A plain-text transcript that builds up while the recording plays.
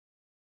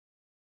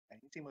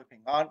姊妹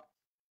平安。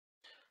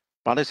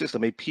Brother, sister,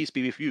 may peace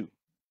be with you.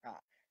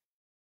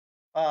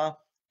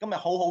 今日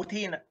好好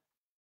天啊！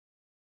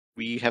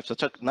 We have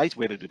such a nice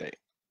weather today.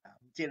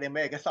 唔知你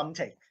咩嘅心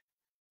情？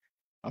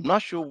 I'm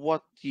not sure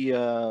what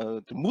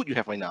the mood you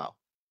have right now.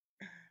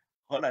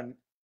 可能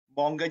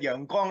望嘅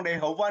陽光你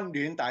好溫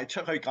暖，但係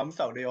出去感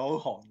受你好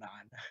寒冷。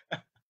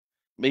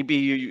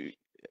 Maybe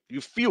you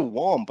feel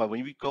warm, but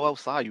when you go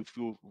outside, you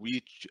feel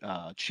really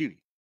chilly.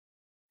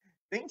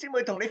 弟兄姊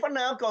妹同你分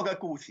享一個嘅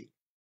故事，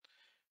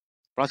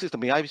 Brother, sister,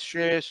 may I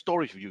share a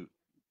story with you?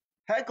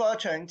 喺一個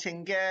長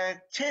程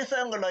嘅車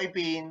廂嘅裏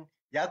邊，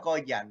有一個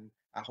人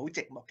好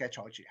寂寞嘅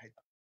坐住喺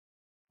度。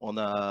 On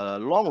a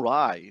long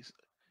ride,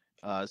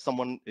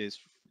 someone is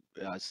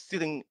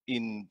sitting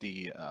in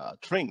the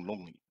train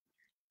lonely.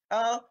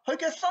 佢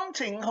嘅心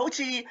情好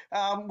似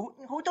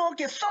好多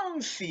嘅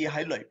心事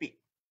喺裏邊。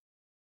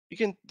 You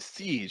can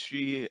see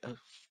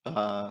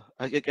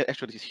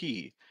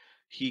actually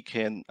he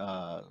can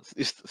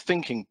is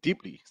thinking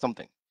deeply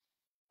something.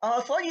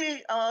 所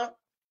以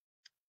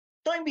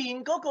對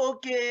面嗰個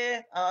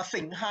嘅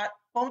乘客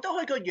望到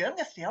佢個樣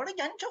嘅時候咧，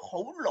忍咗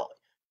好耐，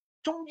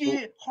終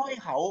於開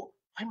口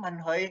去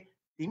問佢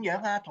點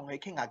樣啊，同佢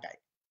傾下偈。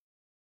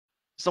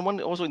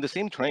 Someone also in the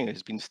same train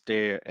has been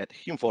stare at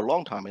him for a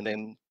long time and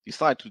then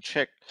decide to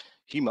check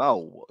him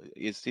out.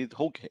 Is it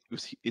okay?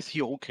 Is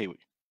he okay with?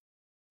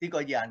 呢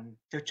個人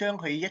就將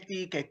佢一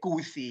啲嘅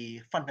故事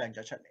分享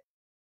咗出嚟。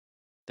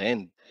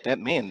 Then that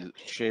man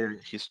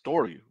shared his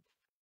story.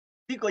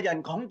 呢個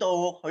人講到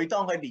佢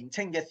當佢年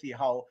青嘅時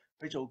候，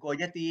佢做過一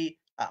啲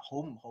好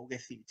唔好嘅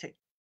事情，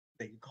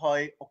離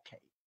開屋企。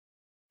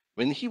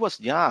 When he was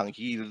young,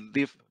 he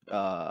lived.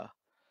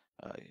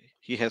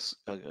 He has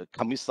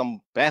committed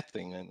some bad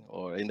thing, and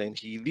then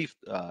he left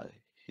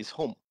his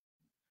home.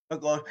 不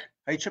過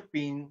喺出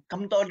邊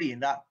咁多年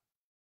啦，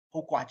好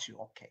掛住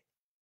屋企。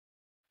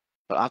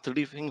 But after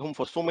leaving home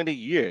for so many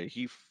years,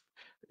 he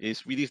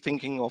is really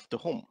thinking of the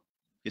home,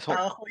 his home.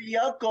 佢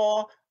有一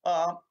個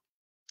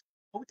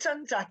好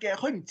掙扎嘅，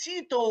佢唔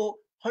知道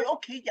佢屋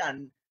企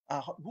人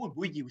會唔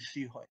會饒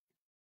恕佢。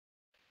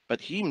 But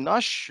he's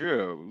not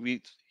sure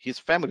his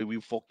family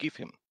will forgive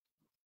him.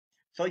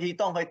 所以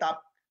當佢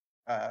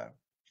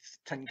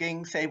曾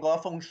經寫過一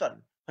封信，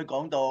佢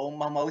講到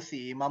某某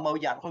時某某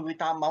日，佢會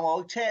搭某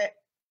某車。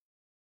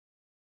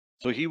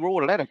 So he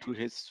wrote a letter to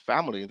his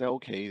family. They're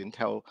okay and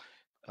tell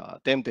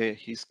them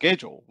his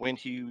schedule when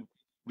he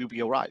will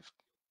be arrived.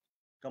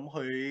 咁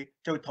佢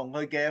就同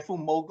佢嘅父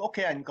母屋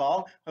企人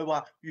講，佢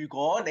話：如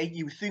果你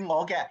饒恕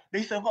我嘅，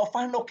你想我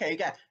翻屋企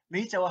嘅，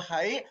你就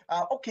喺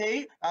屋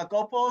企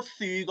嗰棵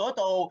樹嗰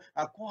度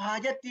掛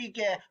一啲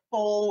嘅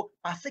布，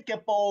白色嘅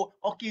布，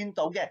我見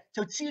到嘅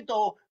就知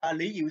道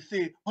你饒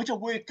恕，我就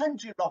會跟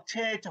住落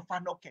車就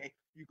翻屋企。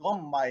如果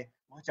唔係，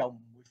我就唔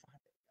會翻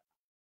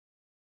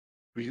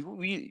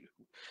嚟。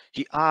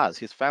 He asked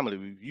his family,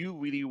 "Will you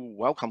really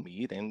welcome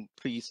me? Then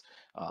please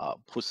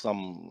put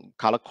some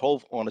color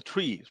cloth on the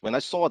trees. When I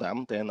saw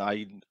them, then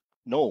I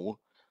knew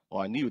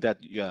that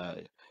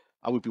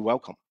I would be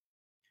welcome."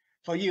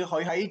 所以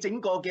佢喺整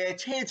個嘅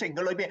車程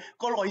嘅裏邊，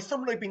個內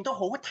心裏邊都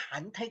好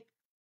忐忑。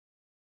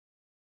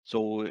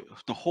 So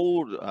the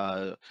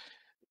whole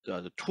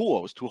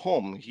tours to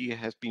home, he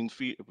has been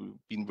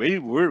very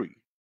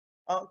worried.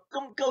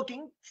 咁究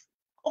竟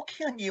屋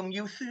企人要唔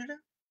要恕咧？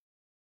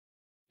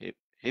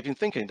 He's been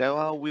thinking that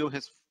will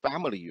his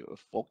family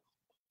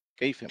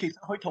forgive him? 其實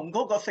佢同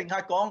嗰個乘客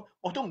講，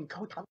我都唔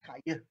夠膽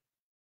睇啊！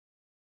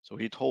 So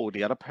he told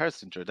the other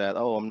passenger that,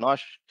 "Oh, not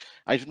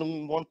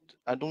even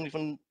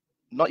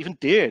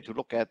dare to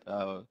look at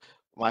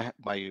my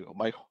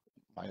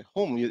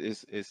home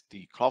is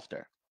the cloth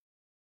there."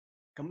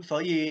 咁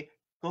所以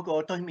嗰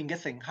個對面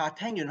嘅乘客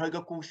聽完佢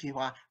嘅故事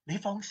話：你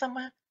放心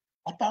啊，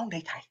我幫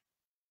你睇。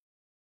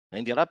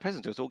 And the other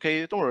passenger said,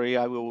 "Okay, don't worry,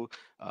 I will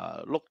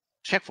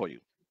check for you."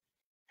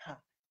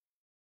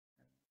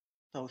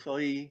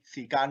 所以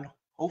時間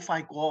好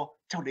快過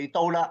就嚟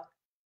到啦。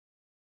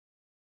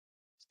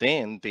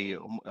 Then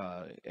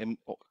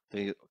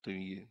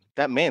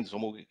that man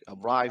almost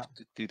arrived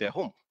to their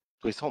home,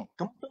 to his home.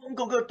 咁當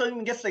嗰個對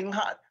面嘅乘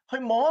客去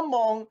望一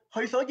望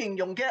佢所形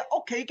容嘅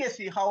屋企嘅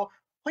時候，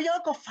佢有一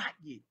個發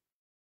現。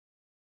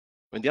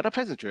 When the other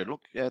passenger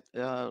look at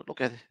the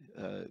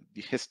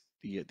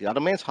other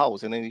man's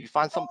house, and then he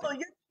finds something. 當佢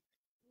一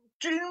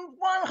轉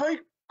彎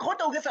去嗰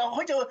度嘅時候，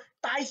佢就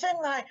大聲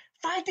嗌：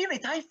快啲嚟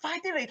睇！快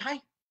啲嚟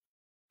睇！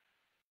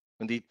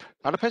 When the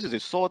other passenger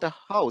saw the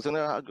house and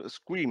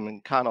scream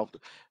and kind of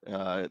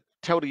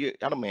tell the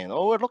other man,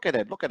 "Oh, look at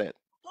it, look at it."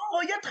 當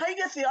佢一睇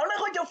嘅時候咧，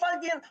佢就發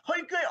現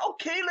佢嘅屋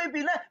企裏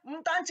邊咧，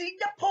唔單止一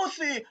棵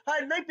樹係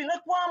裏邊咧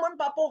掛滿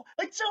白布，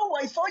佢周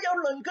圍所有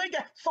鄰居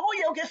嘅所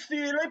有嘅樹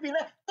裏邊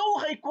咧，都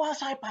係掛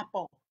晒白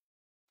布。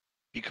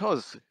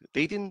 Because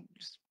they didn't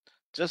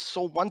just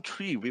saw one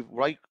tree with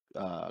white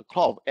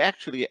cloth.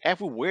 Actually,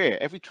 everywhere,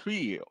 every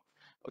tree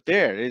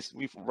there is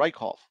with white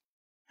cloth.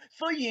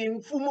 雖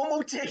然父母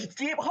冇直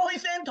接開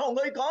聲同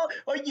佢講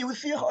去饒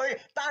恕佢，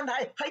但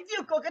係喺呢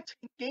一個嘅情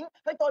景，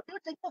係代表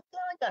整個家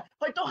人，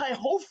佢都係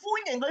好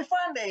歡迎佢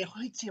翻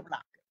嚟去接納。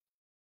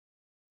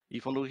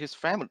Even though his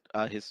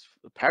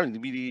parents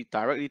really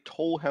directly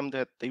told him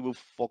that they will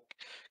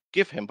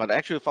forgive him, but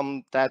actually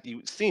from that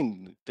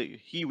scene,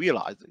 he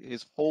realized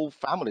his whole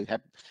family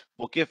had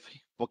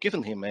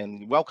forgiven him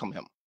and welcomed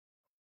him.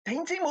 弟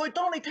兄姊妹，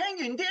當你聽完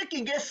呢一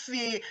件嘅事，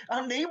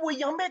你會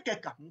有咩嘅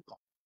感覺？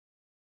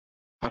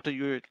 After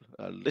you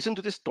listen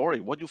to this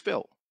story, what you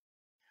feel?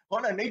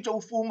 可能你做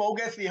父母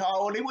嘅時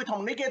候，你會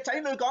同你嘅仔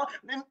女講，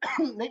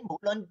你無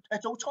論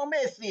做錯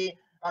咩事，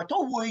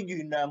都會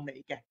原諒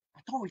你嘅，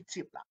都會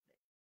接納。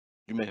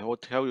 You may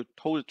tell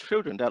your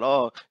children that,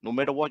 oh, no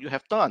matter what you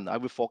have done, I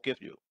will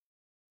forgive you.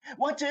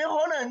 或者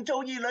可能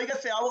做兒女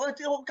嘅時候，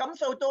我感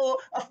受到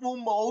父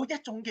母一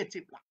種嘅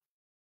接納。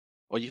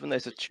 Or even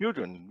as a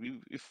children,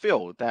 we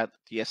feel that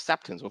the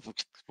acceptance of 但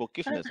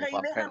forgiveness of 係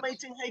our 你係咪 parents.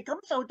 淨係感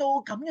受到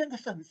咁樣嘅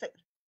信息？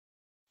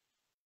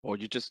 Or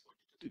you just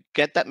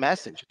get that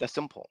message, that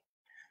simple.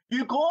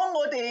 如果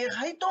我哋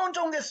喺當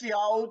中嘅時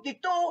候，亦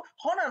都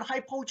可能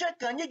係 project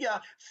緊一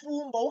樣，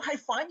父母係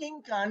反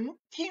映緊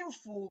天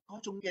父嗰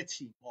種嘅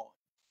慈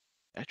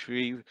愛。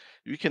 Actually,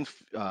 you can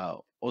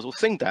also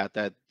think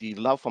that the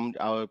love from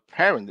our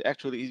parents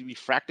actually is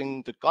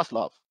reflecting the God's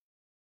love.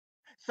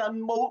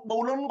 神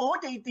無論我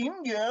哋點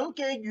樣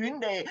嘅遠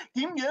離，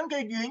點樣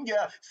嘅軟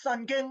弱，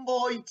神嘅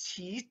愛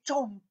始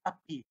終不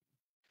變。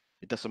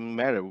 It doesn't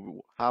matter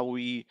how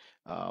we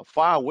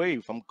far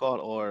away from God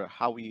or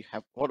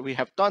what we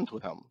have done to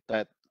Him.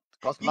 That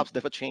God's love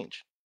never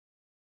change.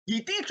 而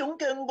呢種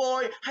嘅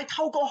愛係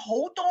透過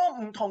好多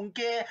唔同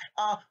嘅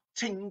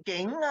情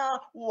景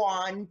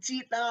環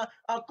節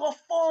各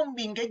方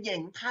面嘅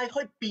形態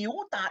去表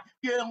達，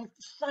讓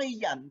世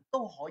人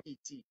都可以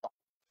知道。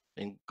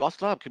 And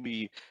God's love can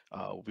be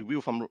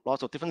revealed from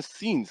lots of different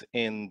scenes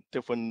in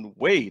different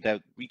way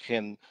that we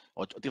can,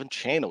 or different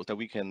channels that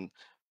we can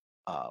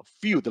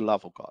feel the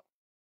love of God.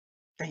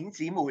 弟兄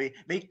姊妹，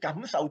你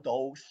感受到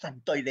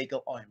神對你嘅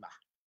愛嗎？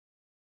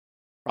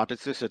 Brother,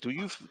 sister, do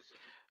you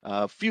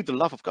feel the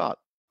love of God?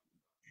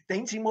 弟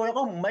兄姊妹，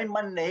我唔係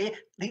問你，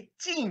你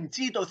知唔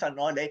知道神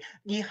愛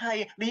你，而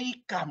係你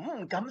感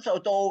唔感受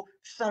到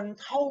神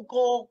透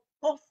過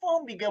各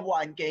方面嘅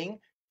環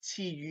境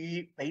賜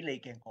予俾你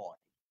嘅愛。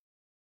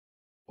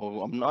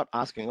 Oh, I'm not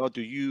asking, oh,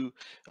 do you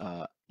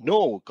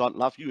know God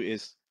love you?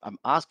 I'm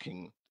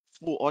asking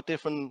for all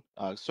different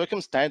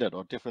circumstances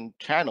or different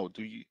channel.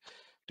 Do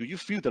you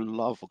feel the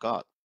love of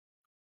God?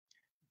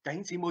 弟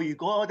兄姊妹，如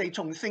果我哋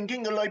從聖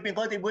經嘅裏邊，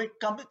我哋會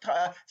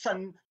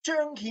神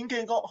彰顯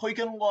嘅佢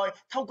嘅愛，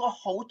透過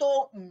好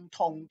多唔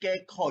同嘅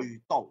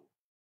渠道。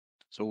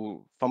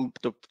 So from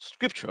the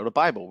scripture, the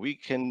Bible,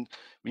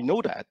 we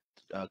know that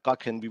God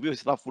can reveal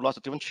His love through lots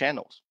of different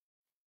channels.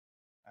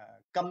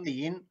 今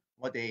年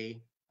我哋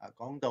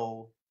講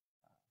到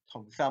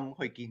同心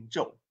去建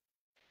造。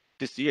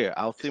 This year,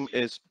 our theme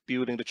is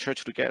building the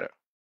church together.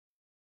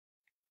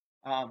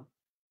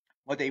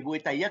 我哋會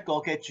第一個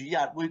嘅主日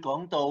會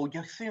講到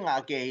約書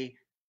亞記。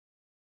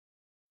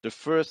 The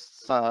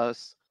first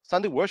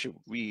Sunday worship,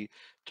 we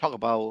talk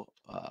about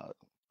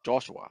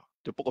Joshua,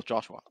 the book of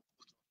Joshua.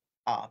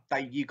 第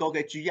二個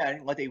嘅主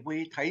日，我哋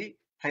會睇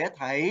一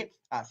睇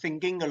聖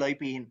經嘅裏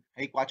邊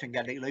喺掛牆日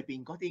曆裏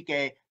邊嗰啲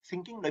嘅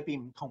聖經裏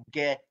邊唔同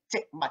嘅植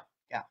物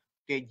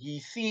嘅意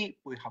思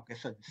背後嘅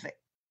信息。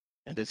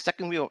 And the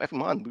second week of every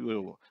month, we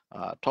will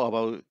talk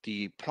about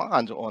the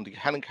plants on the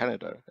Helen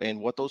calendar and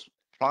what those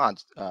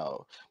plants,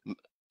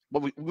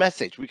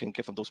 message we can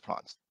get from those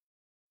plants.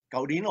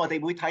 舊年我哋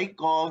會睇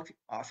過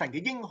神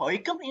嘅應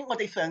許，今年我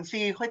哋嘗試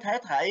去睇一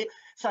睇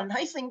神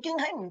喺聖經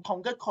喺唔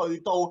同嘅渠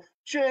道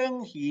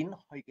彰顯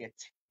佢嘅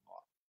慈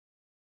愛。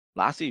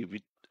 Last year,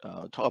 we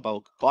talked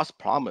about God's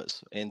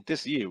promise, and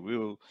this year we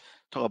will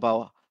talk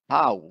about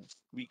how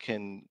we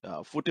can,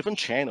 through different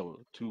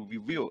channels, to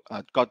reveal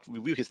God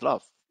reveal His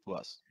love to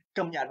us.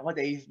 今日我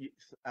哋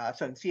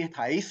嘗試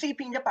睇詩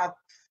篇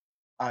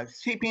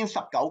詩篇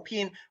19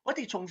篇，我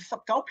哋從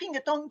19篇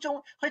嘅當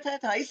中去睇一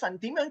睇神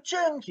點樣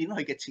彰顯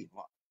佢嘅慈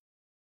愛。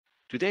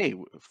 Today,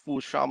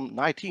 through Psalm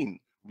 19,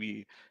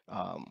 we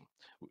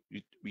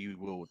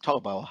will talk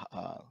about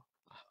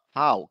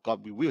how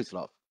God reveals His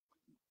love.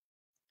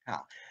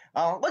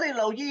 我哋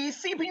留意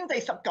詩篇第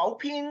19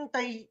篇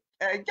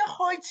一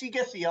開始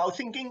嘅時候，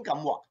聖經咁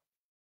話。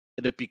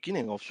 At the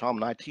beginning of Psalm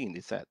 19,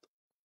 it said,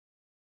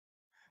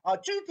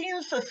 諸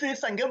天述說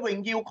神嘅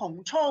榮耀，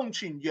穹蒼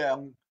傳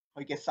揚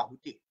佢嘅手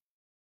段。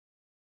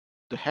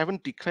 The heaven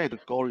declared the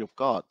glory of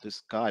God, the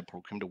sky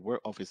proclaimed the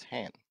work of His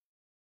hand.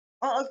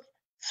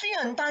 詩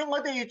人帶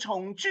我哋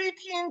從諸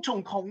天、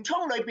從穹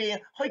蒼裏邊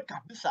去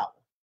感受。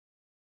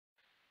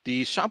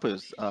 The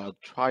psalmist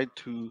tried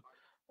to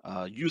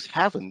use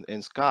heaven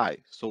and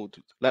sky so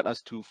to let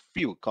us to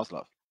feel God's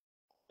love.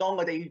 當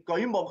我哋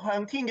舉目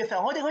向天嘅時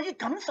候，我哋可以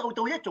感受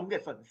到一種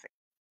嘅訊息。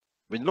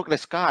 When you look at the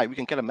sky, we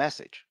can get a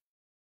message.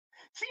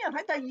 詩人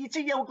喺第2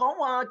節又講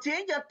話：這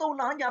日到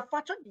那日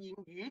發出言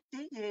語，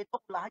這夜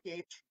到那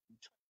夜傳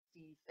出知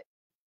識。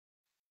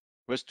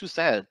 Verse 2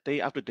 said,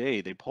 day after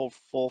day they pour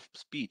forth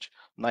speech,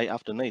 night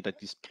after night they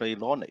display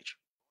knowledge.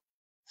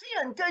 詩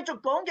人繼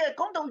續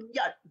講到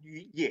日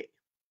與夜。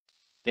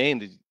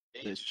Then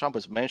The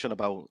trumpets mention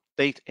about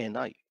day and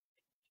night.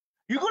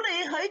 如果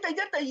你喺第一、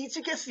第二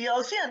節嘅時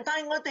候，先人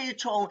帶我哋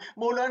從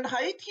無論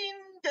喺天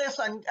嘅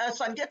神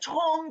嘅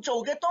創造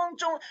嘅當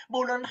中，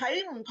無論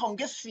喺唔同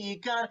嘅時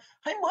間，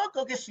喺每一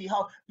個嘅時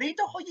候，你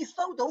都可以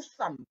收到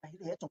神俾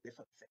你一種嘅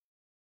訊息。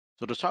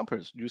So the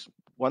trumpets use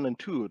 1 and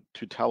 2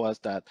 to tell us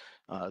that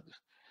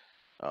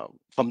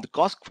from the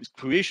God's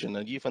creation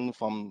and even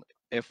from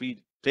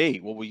every day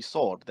what we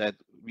saw, that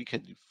we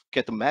can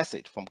get the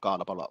message from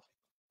God about love.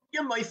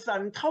 因為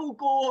神透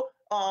過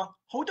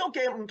好多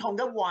嘅唔同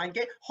嘅環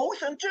境，好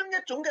想將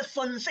一種嘅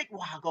訊息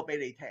話過俾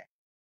你聽。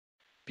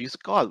Because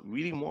God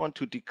really want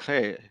to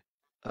declare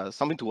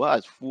something to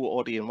us through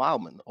all the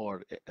environment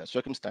or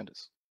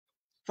circumstances.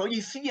 所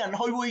以詩人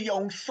佢會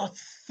用述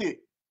說。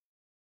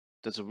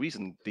That's the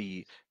reason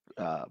the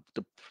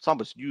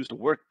psalmist use the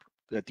word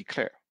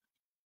declare.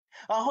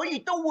 佢亦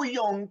都會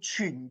用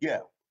傳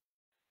揚。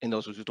And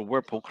also use the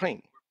word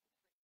proclaim.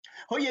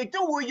 佢亦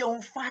都會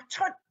用發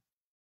出。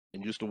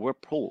And use the word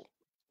pour.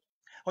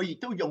 佢亦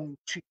都用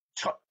傳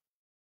出。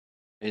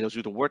And also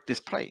use the word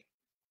display.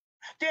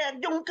 即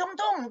係用咁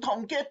多唔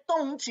同嘅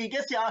動詞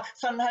嘅時候，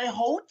神係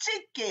好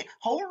積極、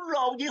好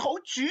樂意、好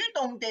主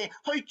動地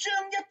去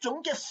將一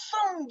種嘅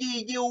心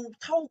意，要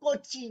透過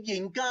自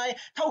然界，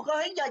透過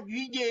喺日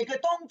與夜嘅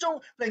當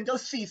中，能夠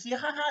時時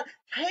刻刻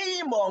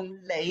希望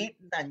你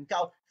能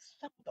夠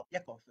收到一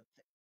個訊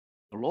息。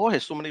The Lord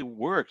has so many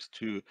works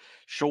to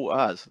show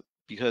us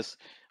because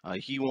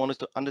He wants us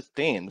to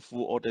understand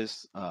through all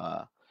this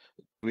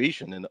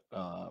creation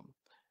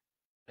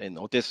and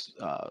all this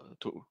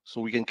so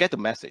we can get the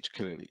message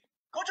clearly.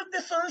 嗰種嘅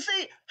信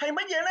息係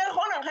乜嘢咧？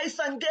可能係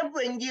神嘅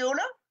榮耀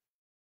啦。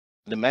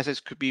The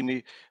message could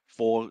be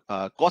for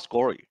God's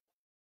glory.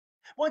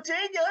 或者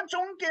有一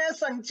種嘅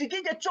神自己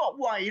嘅作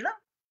為啦。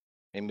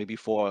And maybe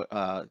for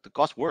the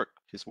God's work,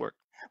 His work.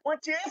 或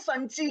者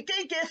神自己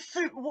嘅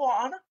說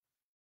話啦。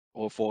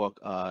Or for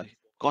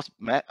God's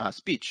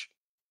speech.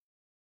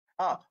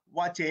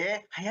 或者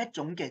係一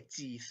種嘅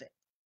知識。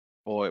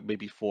Or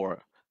maybe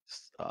for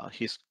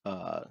His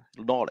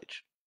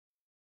knowledge.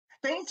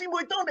 弟兄姊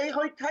妹，當你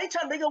去體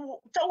察你嘅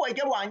周圍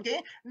嘅環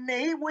境，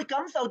你會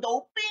感受到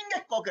邊一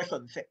個嘅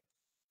訊息？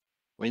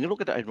 When you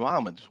look at the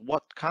environment,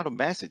 what kind of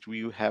message will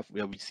you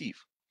receive?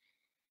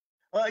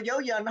 有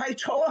人係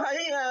坐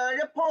喺一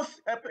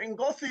棵蘋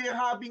果樹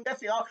下邊嘅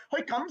時候，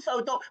去感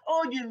受到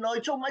原來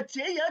造物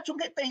者有一種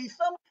嘅地心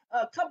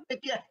吸力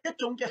嘅一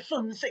種嘅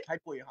訊息喺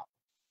背後。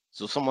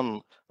So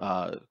someone,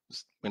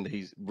 when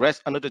he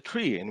rests under the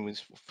tree and we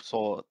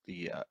saw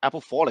the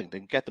apple falling, they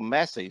get the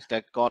message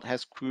that God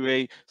has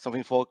created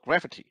something for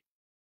gravity.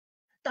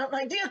 但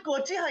係呢一個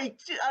只係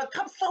吸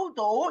收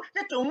到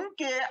一種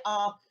嘅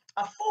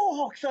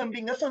科學上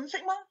邊嘅信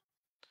息嗎？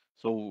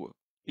 So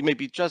it may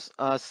be just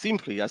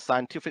simply a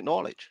scientific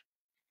knowledge.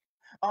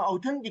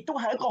 牛頓亦都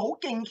係一個好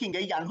敬虔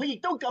嘅人，佢亦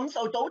都感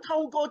受到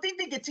透過呢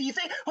啲嘅知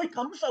識，去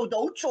感受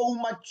到造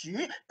物主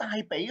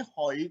帶俾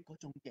佢嗰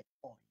種嘅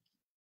愛。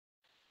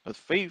But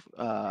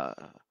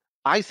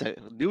Isaac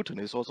Newton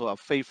is also a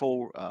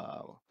faithful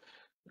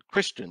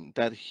Christian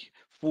that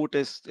through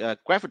this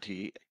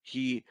gravity,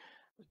 he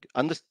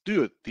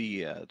understood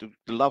the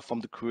love from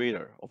the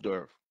creator of the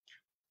earth.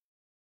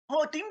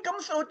 點感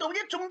受到一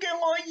種嘅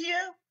愛意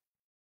啊？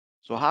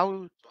 So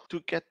how to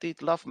get the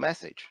love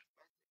message?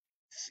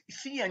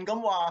 詩人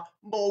咁話：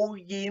無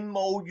言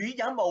無語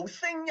也無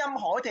聲音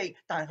可聽，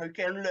但佢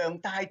嘅量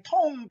大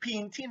通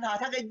遍天下，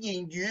他嘅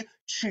言語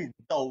傳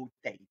到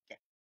地極。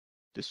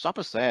The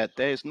psalmist said,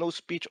 "There is no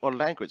speech or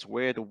language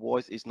where the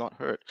voice is not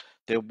heard.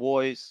 Their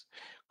voice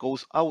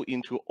goes out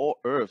into all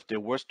earth, their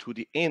words to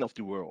the end of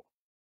the world."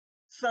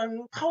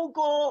 神透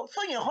過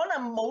雖然可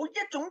能冇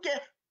一種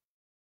嘅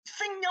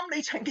聲音，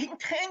你曾經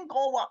聽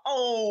過話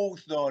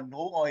神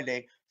好愛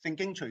你。聖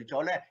經除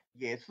咗咧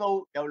耶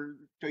穌有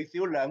最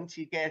少2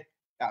次嘅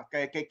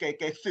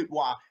説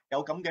話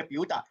有咁嘅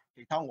表達，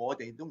其他我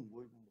哋都唔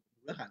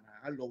會行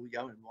下路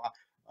有人話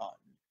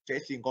這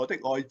是我的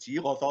愛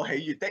子，我所喜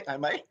悅的，係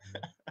咪？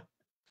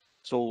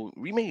 So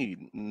we may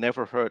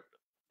never heard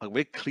a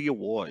very clear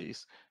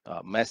voice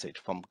message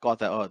from God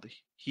that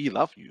He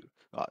loves you.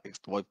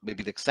 Or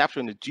maybe the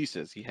exception is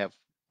Jesus. He have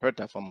heard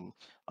that from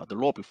the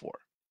Lord before.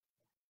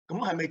 咁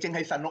係咪淨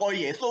係神愛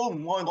耶穌唔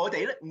愛我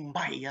哋咧？唔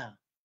係啊！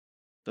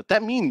 Does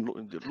that mean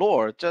the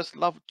Lord just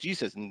loved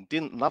Jesus and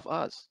didn't love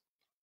us?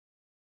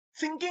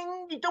 聖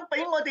經亦都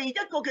俾我哋一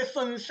個嘅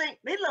訊息，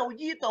你留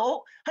意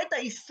到喺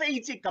第4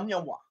節咁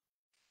樣話。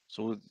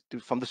So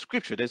from the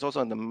scripture, there's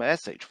also the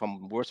message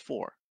from verse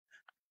 4.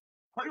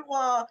 佢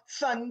話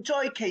神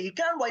在其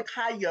間為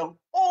太陽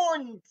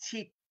安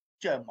設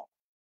帳幕。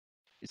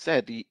It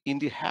said in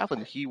the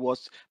heaven He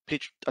was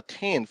pitched a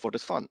tent for the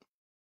sun.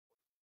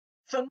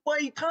 神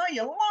為太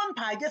陽安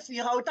排嘅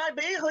時候，帶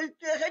俾佢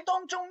喺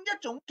當中一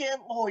種嘅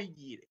愛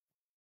意嚟。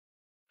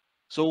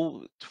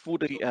So through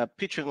the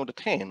pitching of the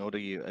tent or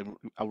the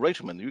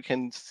arrangement, you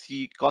can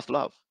see God's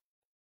love.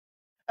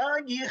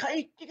 而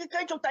喺繼續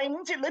第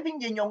5節裏邊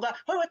形容嘅，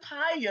佢話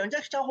太陽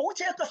就好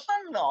似一個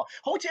新郎，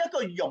好似一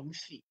個勇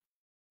士。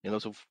And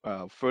also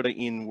further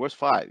in verse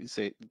 5,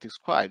 it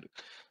described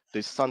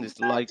the sun is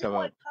like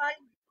a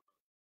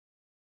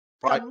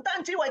神唔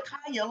單止為太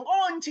陽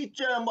安設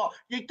帳幕，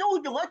亦都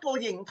用一個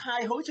形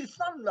態，好似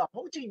新郎、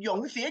好似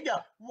勇士一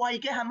樣，為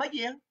嘅係乜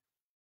嘢？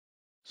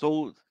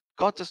 So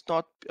God does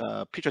not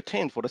pitch a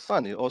tent for the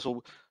sun. It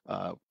also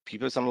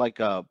prepares some like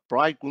a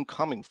bridegroom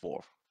coming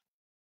forth.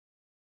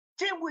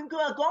 即係換句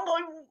話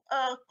講，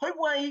佢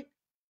為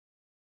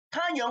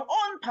太陽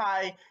安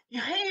排，而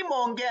希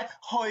望嘅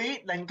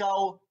佢能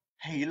夠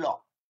喜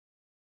樂，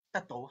得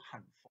到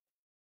幸福。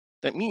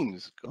 That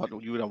means God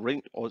you would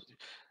arrange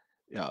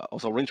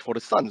also arrange for the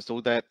sun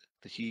so that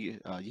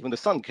even the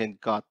sun can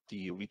God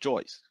the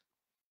rejoice.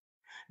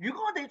 如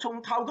果我哋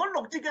從頭嗰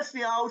6節嘅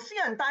時候，詩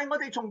人帶我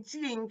哋從自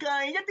然界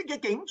一啲嘅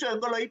景象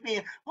嘅裏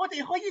邊，我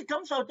哋可以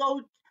感受到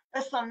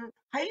神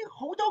喺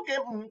好多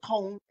嘅唔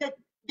同嘅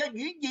日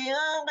與夜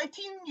啊，喺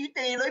天與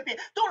地裏邊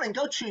都能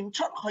夠傳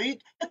出佢一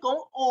種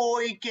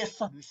愛嘅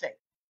訊息。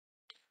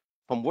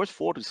 From verse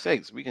 4 to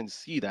 6, we can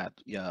see that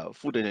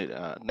through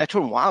the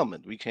natural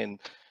environment, we can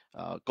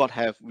God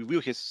have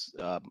revealed His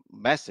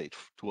message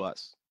to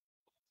us.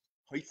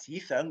 佢只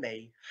想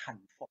你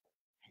幸福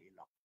喜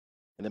樂。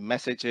 And the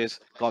message is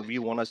God really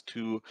want us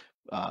to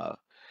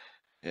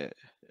get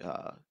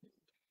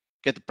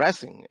the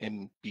blessing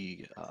and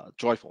be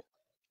joyful.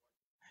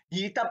 而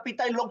特別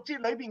第6節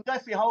裏邊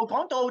嘅時候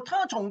講到，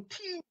他從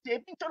天這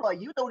邊出來，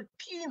繞到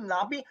天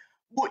那邊，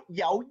沒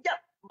有一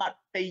物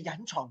被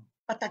隱藏，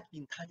不得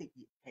見他的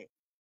熱氣。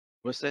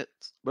 Verse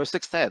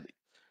 6 said,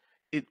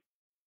 it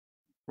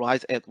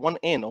rise at one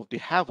end of the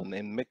heaven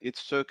and make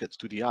its circuits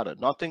to the other.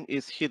 Nothing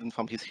is hidden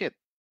from his head.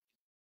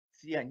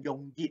 詩人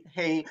用熱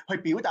氣去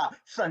表達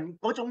神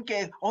嗰種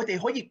嘅，我哋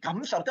可以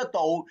感受得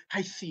到，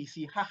係時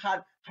時刻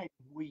刻係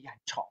唔會隱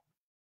藏。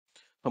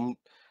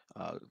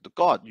 The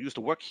God used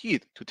the word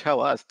heat to tell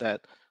us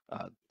that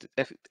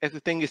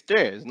everything is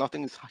there,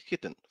 nothing is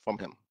hidden from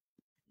him.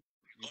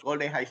 如果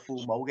你係父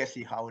母嘅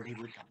時候，你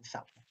會感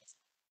受，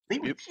你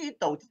會知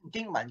道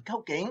經文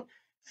究竟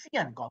詩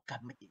人講緊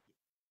乜嘢。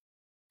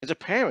 As a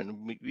parent,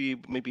 we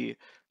may be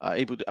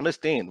able to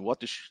understand what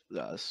the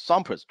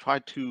psalmist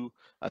tried to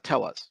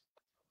tell us.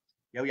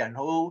 有人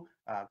好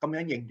咁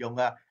樣形容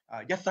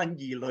一生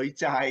兒女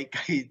債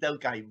計都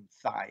計唔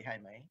晒，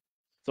係咪？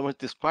 Someone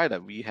described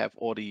that we have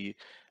all the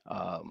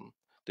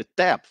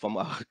debt from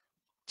our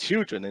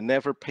children and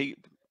never pay.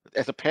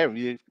 As a parent,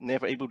 we're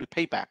never able to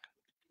pay back.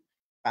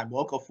 但每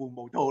一個父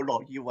母都好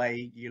樂意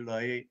為兒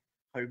女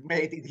去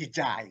孭呢啲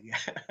債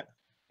嘅。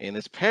 And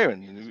as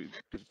parents,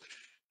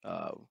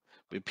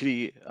 we're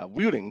pretty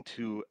willing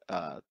to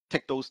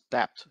take those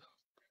debts.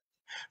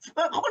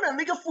 可能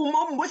你嘅父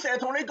母唔會成日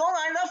同你講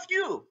I love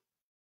you。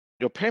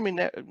 Your parent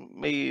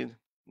may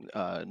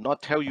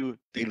not tell you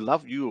they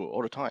love you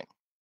all the time.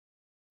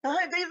 但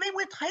係你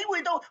會體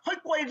會到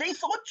佢為你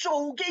所做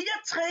嘅一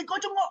切嗰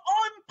種嘅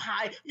安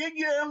排，亦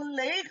讓你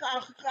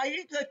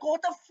喺過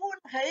得歡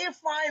喜、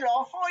快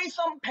樂、開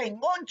心、平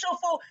安、祝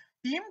福。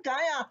點解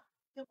啊？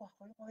因為佢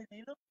愛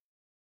你咯。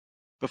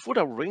 Before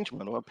the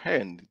arrangement of a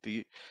parent,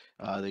 they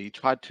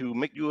try to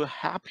make you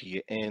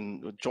happy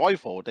and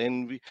joyful.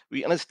 Then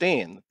we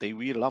understand they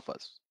really love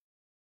us.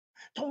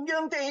 同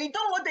樣地，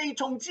當我哋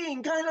從自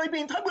然界裏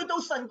邊體會到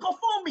神各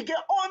方面嘅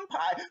安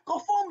排，各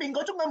方面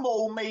嗰種嘅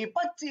無微不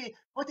至，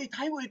我哋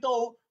體會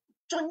到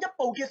進一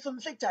步嘅信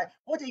息就係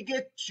我哋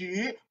嘅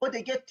主，我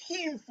哋嘅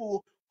天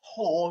父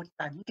何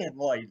等嘅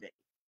愛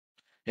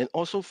你。 And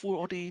also for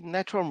all the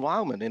natural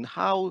environment and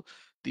how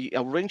the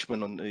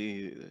arrangement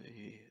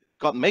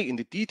God made in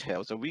the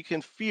details, that we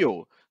can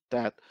feel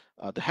that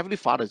the Heavenly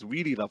Father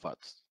really loves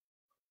us.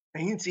 弟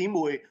兄姊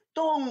妹，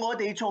當我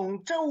哋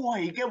從周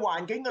圍嘅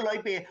環境嘅裏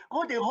邊，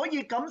我哋可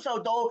以感受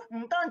到，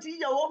唔單止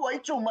有一位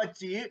造物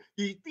主，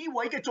而呢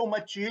位嘅造物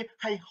主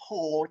係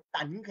何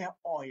等嘅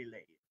愛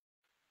你。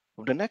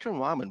 From the natural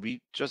environment,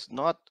 we just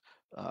not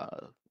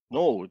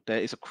know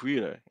there is a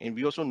Creator, and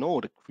we also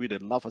know the Creator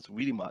loves us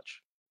really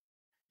much.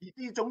 而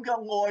呢種嘅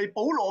愛，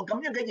保羅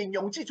咁樣嘅形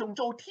容，自從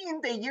造天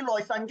地以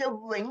來，神嘅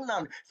永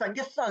能、神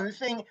嘅神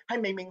性係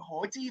明明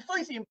可知，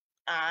雖是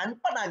眼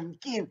不能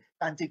見，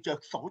但藉着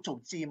所造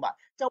之物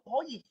就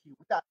可以曉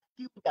得，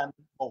叫人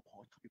無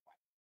可推諉。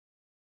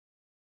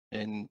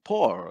 And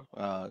Paul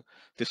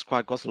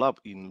described God's love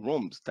in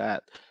Romans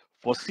that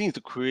for since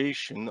the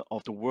creation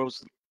of the world,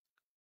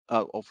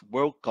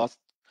 God's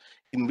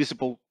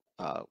invisible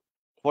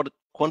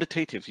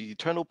quantitative,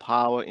 eternal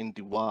power and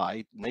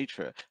divine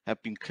nature have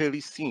been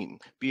clearly seen,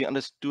 being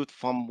understood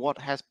from what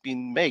has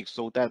been made,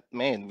 so that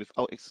man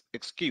without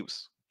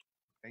excuse.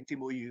 弟兄姊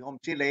妹，我唔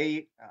知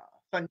你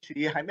身處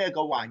喺咩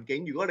個環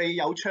境，如果你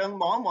有窗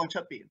望一望出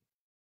邊。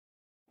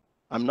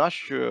 I'm not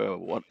sure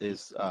what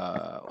is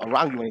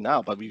around you right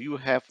now, but if you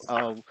have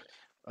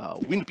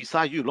wind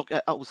beside you, look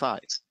at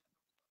outside.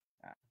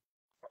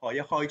 一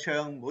開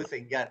窗，唔好成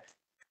日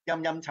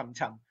陰陰沉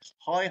沉，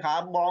開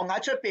下望下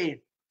出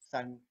邊，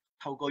神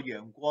透過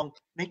陽光，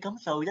你感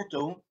受一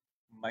種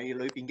唔係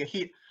裏邊嘅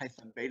heat，係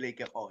神俾你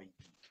嘅愛意。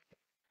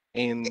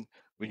 And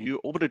when you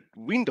open the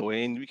window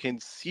and you can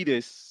see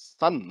the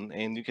sun,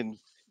 and you can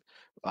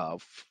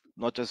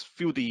not just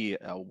feel the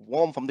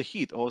warmth from the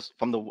heat or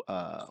from the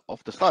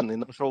of the sun,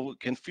 and also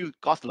can feel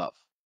God's love.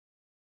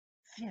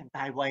 詩人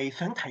大衛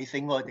想提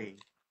醒我哋，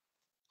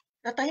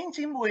弟兄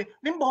姊妹，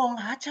你望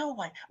下周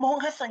圍，望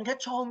下神嘅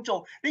創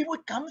造，你會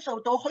感受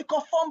到佢各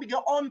方面嘅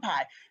安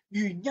排，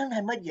原因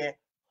係乜嘢？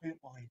去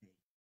愛你。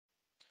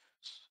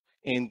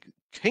And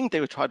King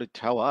David tried to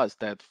tell us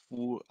that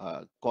through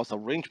God's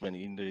arrangement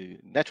in the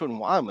natural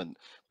environment,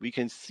 we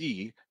can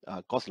see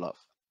God's love.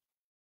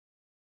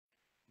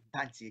 唔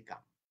單止咁，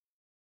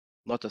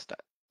 Not just that.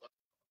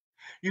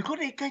 如果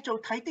你繼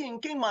續睇呢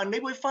段經文，你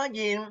會發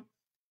現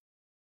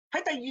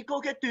喺第二個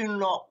嘅段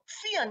落，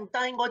詩人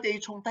帶我哋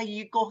從第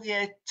二個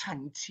嘅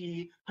層次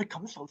去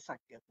感受神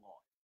嘅愛。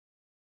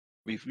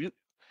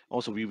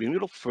When we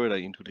look further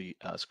into the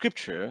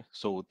scripture,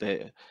 so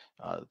the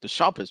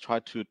psalmist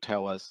tried to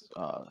tell us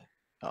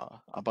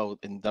about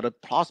another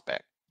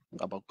prospect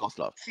about God's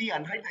love. 詩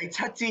人喺第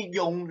7節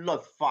用律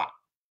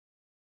法，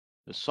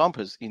 The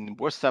psalmist in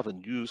verse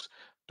 7 used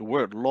the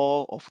word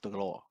law of the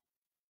law.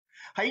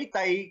 喺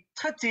第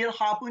7節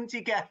下半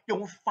節嘅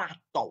用法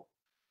度。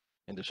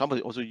 And the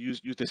psalmist also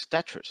used the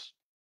statutes.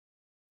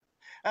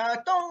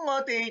 當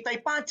我哋第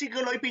8節嘅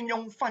裏邊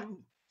用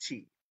訓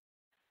詞。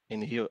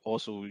 And he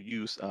also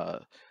used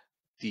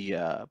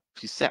the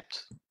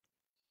precept.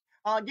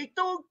 亦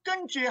都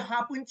跟住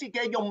下半節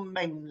嘅用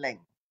命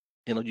令。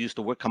 And use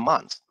the word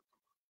commands.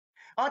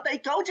 第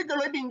9節嘅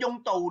裏邊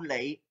用道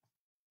理。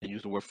 And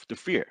use the word the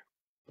fear.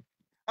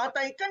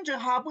 跟住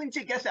下半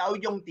節嘅時候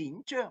用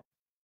典章。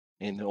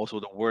 And also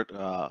the word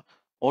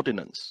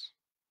ordinance.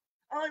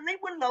 你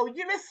會留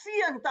意咧，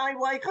詩人大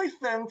衛佢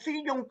嘗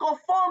試用各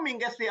方面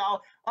嘅時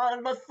候，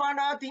律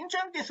法典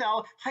章嘅時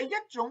候，係一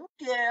種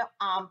嘅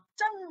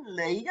真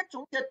理，一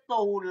種嘅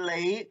道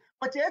理，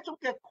或者一種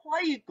嘅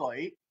規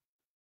矩。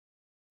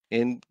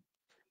And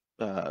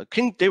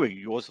King David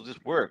used this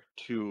word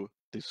to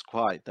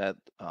describe that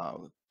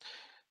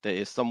there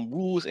is some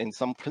rules and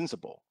some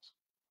principles.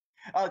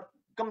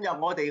 今日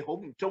我哋好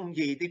唔中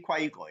意啲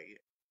規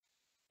矩。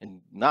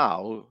 And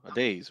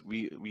nowadays,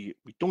 we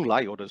don't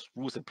like all those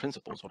rules and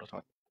principles all the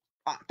time.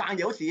 但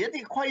有時一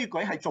啲規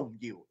矩係重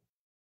要。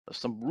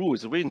 Some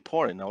rules are very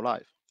important in our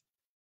life.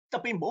 特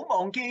別唔好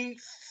忘記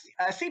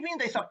詩篇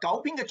第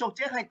19篇嘅作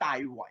者係大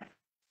衛。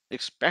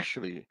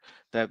 Especially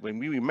that when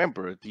we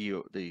remember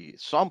the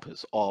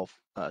psalmist of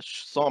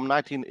Psalm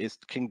 19 is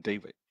King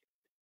David.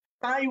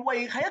 大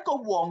衛係一個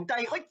皇帝，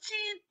佢知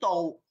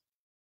道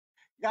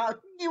要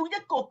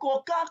一個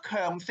國家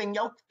強盛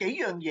有幾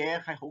樣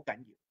嘢係好緊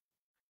要。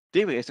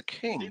 David, as a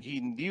king,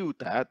 he knew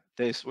that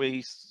there's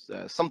ways,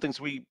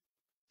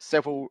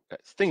 several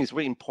things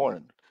very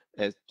important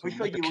as to 佢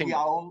make the 需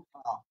kingdom.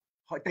 要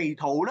有地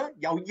圖啦，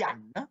有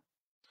人啦。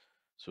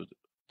 So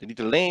they need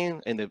the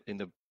land and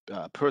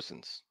the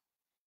persons.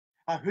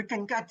 佢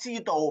更加知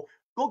道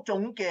嗰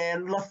種嘅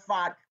律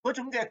法、嗰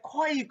種嘅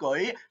規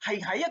矩係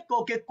喺一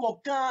個嘅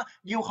國家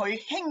要去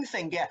興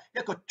盛嘅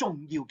一個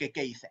重要嘅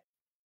基石。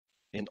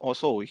 And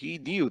also, he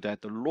knew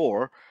that the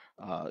law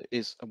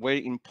is a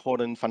very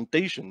important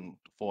foundation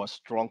for a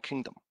strong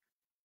kingdom.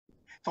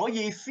 所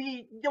以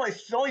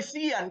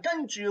詩人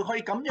跟住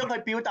去咁樣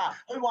去表達，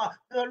佢話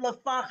律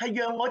法係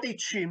讓我哋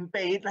全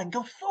備能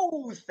夠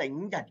甦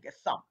醒人嘅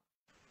心。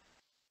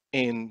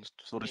 And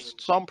so the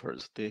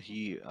psalmist that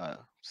he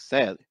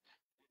said,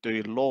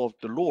 the law of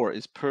the Lord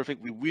is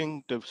perfect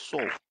within the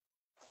soul.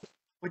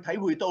 會體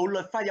會到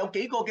律法有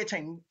幾個嘅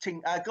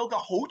嗰個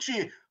好處，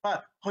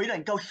佢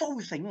能夠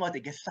甦醒我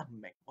哋嘅生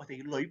命，我哋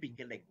裏邊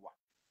嘅靈魂。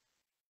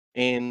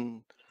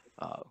 And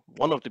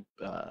one of the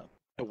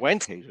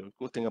advantage or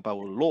good thing about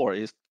the law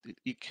is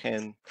it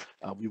can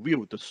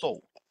reveal the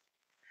soul.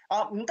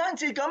 唔單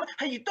止咁，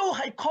係亦都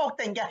係確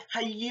定嘅，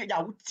係要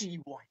有智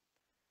慧，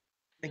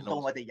令到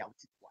我哋有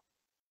智慧。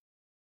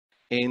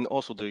 And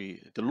also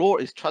the law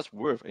is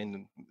trustworthy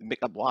and make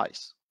us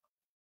wise.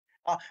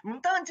 唔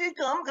單止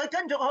咁，佢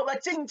跟住佢話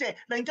正直，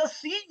能夠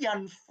使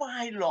人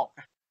快樂。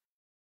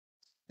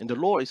 And the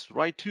law is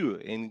right too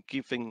in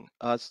giving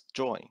us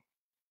joy.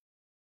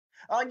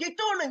 亦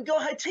都能夠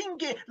係清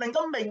潔，能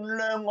夠明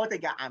亮我哋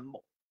嘅眼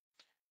目。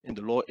 And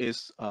the law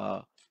is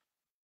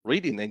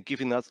radiant and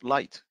giving us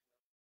light.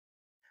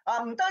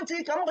 唔單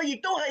止咁，佢亦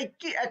都係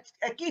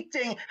潔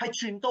淨，係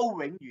傳到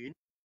永遠。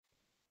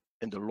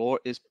 And the law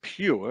is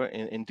pure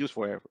and endures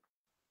forever.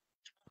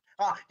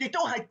 亦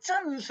都係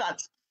真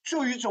實，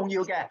最重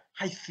要嘅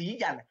係使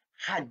人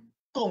行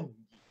公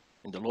義。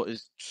 And the law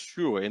is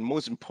true and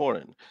most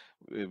important.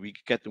 We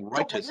get the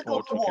righteous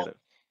all together.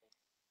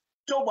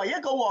 作為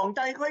一個皇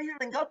帝，佢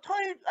能夠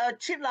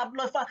設立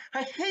律法，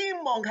係希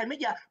望係乜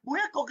嘢？每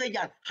一個嘅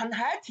人行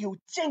喺一條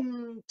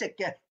正直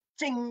嘅、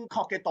正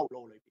確嘅道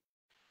路裏邊。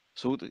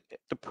 So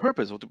the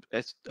purpose of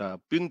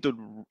building the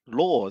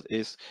laws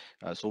is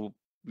so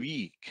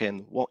we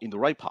can walk in the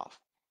right path.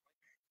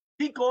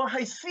 呢個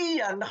係詩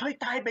人去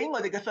帶俾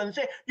我哋嘅信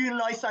息。原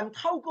來神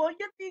透過一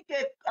啲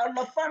嘅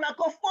律法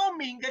各方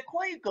面嘅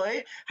規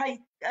矩，係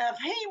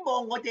希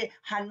望我哋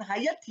行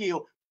喺一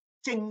條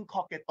正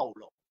確嘅道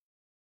路。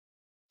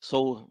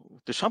So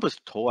the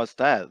psalmist told us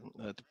that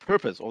the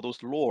purpose of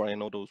those law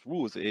and all those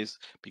rules is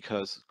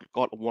because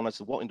God wants us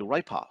to walk in the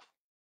right path,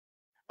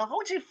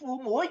 好似父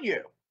母一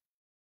樣，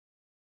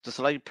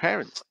 just like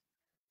parents.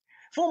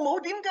 父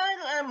母點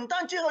解唔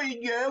單止去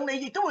養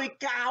你，亦都會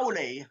教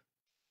你？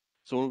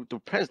 So the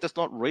parents does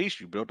not raise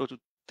you, but also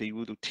they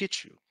will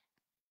teach you.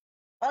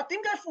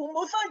 點解父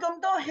母嘥咁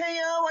多氣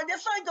啊，或者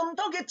嘥咁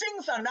多嘅精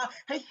神啊，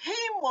係希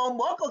望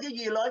每一個嘅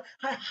兒女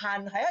係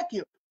行喺一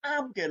條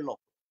啱嘅路？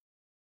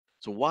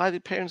 So why the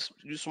parents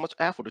use so much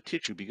effort to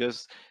teach you?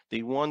 Because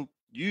they want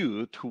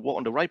you to walk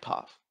on the right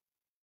path.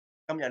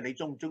 今日你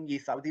中唔中意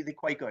守呢啲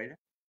規矩咧？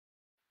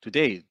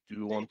 Today, do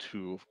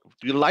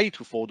you like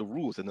to follow the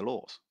rules and the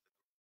laws?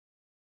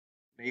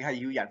 你係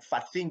要人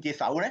罰先至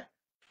守咧？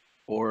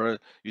 Or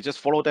you just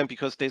follow them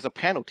because there's a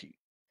penalty?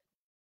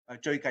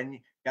 最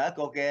近有一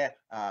個嘅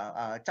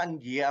爭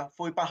議啊，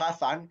魁北克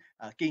省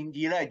建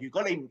議咧，如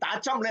果你唔打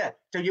針咧，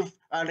就要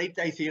你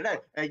第時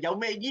咧有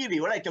咩醫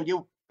療咧就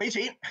要俾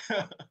錢。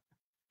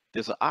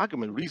There's an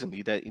argument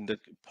recently that in the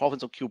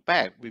province of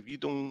Quebec, if you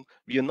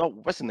are not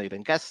vaccinated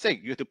and get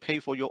sick, you have to pay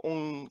for your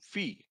own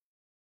fee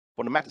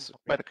for the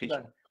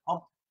medication.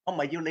 我唔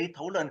係要你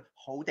討論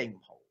好定唔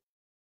好。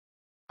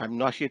 I'm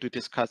not here to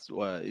discuss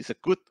it's a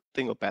good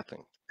thing or bad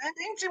thing.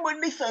 弟兄姊妹，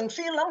你嘗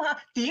試諗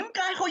下點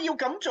解佢要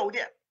咁做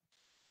啫？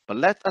 But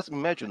let us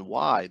imagine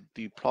why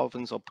the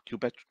province of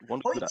Quebec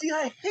want to 佢 do that. 只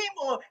係希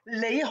望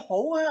你好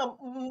啊，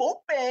唔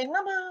好病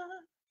啊嘛。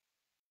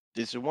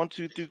 They just want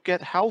you to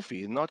get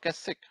healthy and not get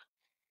sick.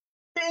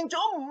 病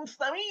咗唔使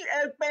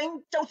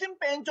病，就算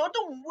病咗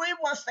都唔會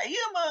話死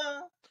啊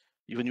嘛。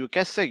 Even you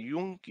get sick, you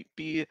won't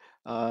be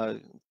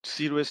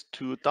serious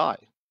to die.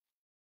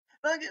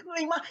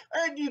 明白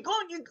如果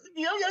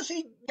有時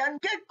人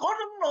嘅嗰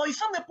種內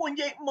心嘅叛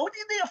逆，冇呢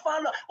啲嘅法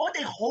律，我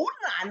哋好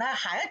難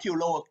行一條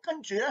路。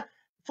跟住咧，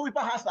魁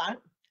北克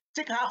省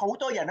即刻好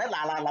多人咧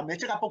嗱臨就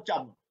即刻 book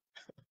針。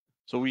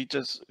 So we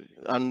just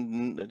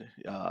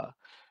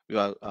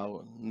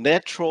our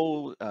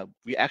natural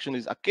reaction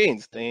is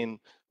against, then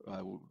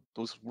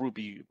those will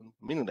be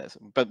meaningless.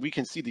 But we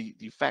can see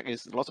the fact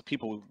is lots of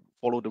people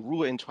follow the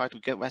rule and try to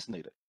get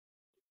vaccinated.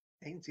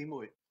 弟兄姊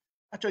妹，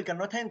最近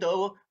我聽到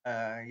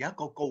有一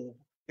個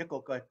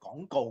嘅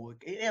廣告，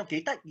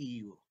幾得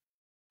意喎。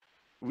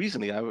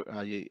 Recently,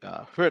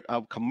 I heard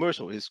our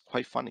commercial is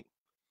quite funny.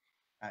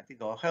 呢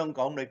個香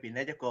港裏邊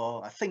咧一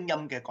個聲音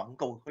嘅廣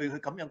告，佢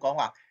咁樣講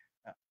話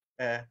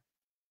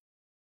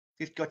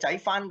個仔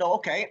翻到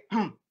屋企。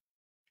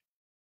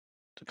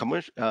 The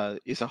commercial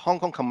is a Hong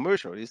Kong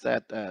commercial. Is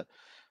that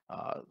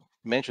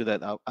mentioned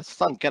that a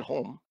son get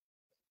home.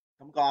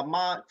 咁個阿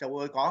媽就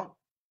會講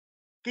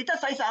記得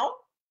洗手。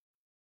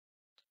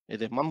 And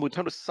the mom will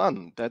tell the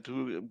son that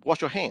to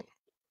wash your hand.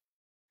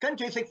 跟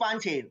住食飯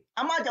前，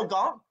阿媽就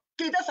講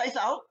記得洗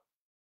手。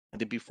 And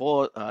then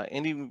before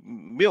any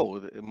meal,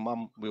 the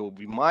mom will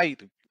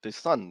remind the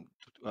son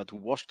to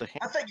wash the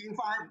hand. 食完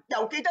飯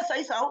又記得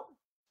洗手。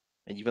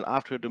 And even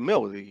after the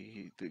meal,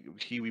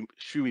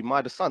 she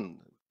remind the son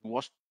to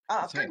wash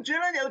his 跟 hand. 住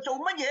咧又做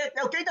乜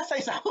嘢？又記得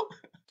洗手。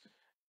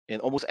 And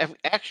almost every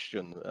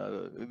action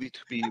need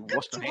to be 跟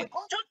washed 住 the 佢 hand.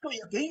 講出句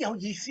又幾有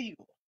意思喎。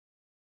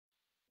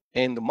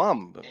 And the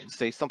mom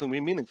says something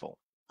really meaningful.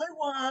 佢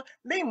話：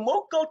你唔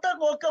好覺得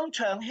我咁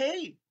長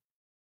氣。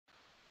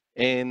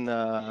 And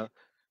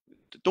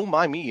don't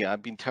mind me,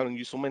 I've been telling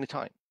you so many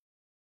times.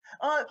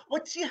 我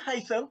只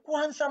係想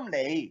關心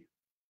你。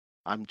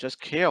 I'm just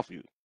care of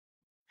you.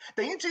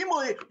 弟兄姊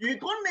妹，如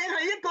果你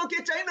係一個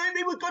嘅仔女，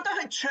你會覺得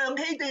係長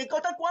氣定係覺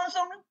得關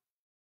心咧？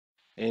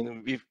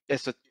 And if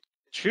as a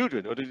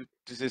children, or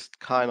this is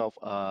kind of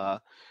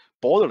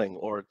bothering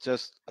or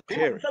just a 好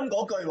caring. 心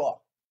嗰句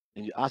喎。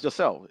 And you ask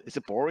yourself, is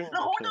it boring?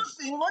 好多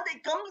時我哋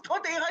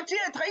係只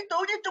係睇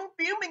到一種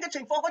表面嘅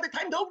情況，我哋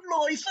睇唔到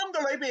內心嘅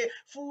裏邊，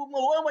父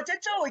母啊或者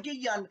周圍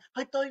嘅人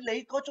係對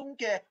你嗰種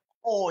嘅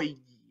愛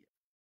意。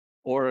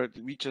 Or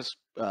we just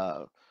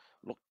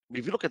look.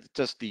 If you look at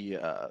just the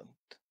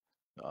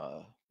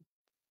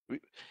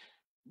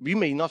we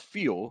may not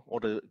feel or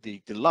the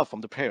love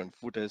from the parent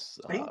for this.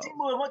 弟兄姊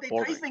妹，我哋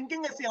睇聖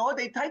經嘅時候，我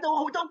哋睇到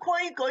好多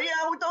規矩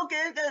啊，好多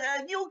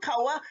嘅要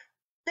求啊，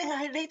定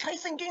係你睇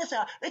聖經嘅時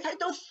候，你睇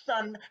到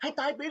神係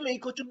帶俾你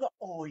嗰種嘅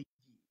愛意。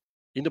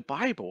 In the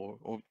Bible,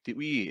 or did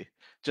we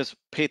just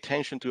pay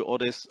attention to all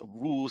these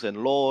rules and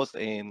laws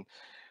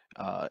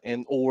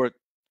or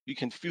you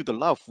can feel the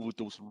love for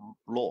those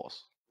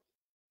laws?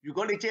 如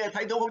果你只係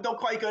睇到好多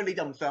規矩，你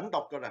就唔想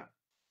讀噶啦。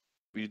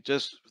 We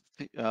just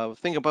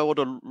think about all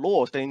the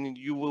laws, then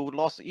you will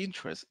lose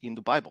interest in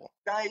the Bible.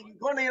 但係如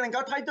果你能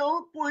夠睇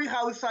到背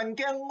後神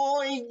嘅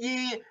愛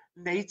意，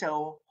你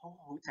就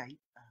好仔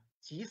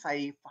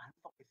細反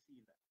覆嘅思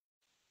量。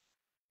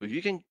 If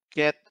you can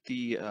get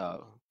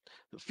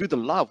feel the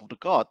love of the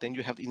God, then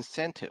you have the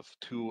incentive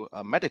to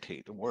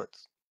meditate the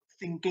words.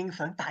 聖經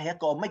想帶一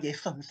個乜嘢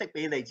信息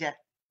俾你啫？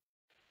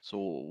 So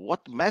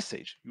what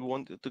message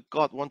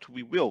God want to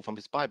reveal from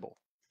His Bible?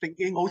 聖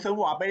經好想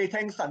話俾你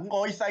聽，神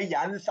愛世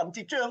人，甚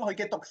至將佢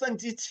嘅獨生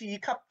子賜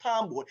給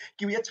他們，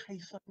叫一切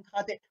信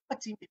他的不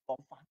至滅亡，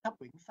反得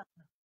永生。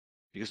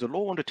Because the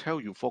Lord want to tell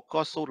you, for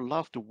God so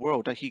loved the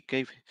world that he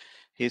gave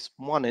his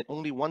one and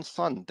only one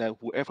Son, that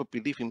whoever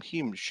believe in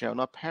him shall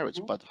not perish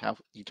but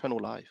have eternal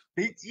life.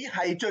 你只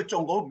係着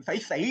重我唔使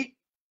死，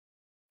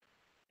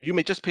 You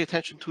may just pay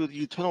attention to the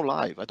eternal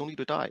life. I don't need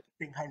to die.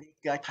 定係你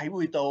嘅體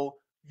會到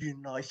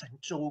原來神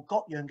做各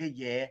樣嘅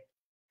嘢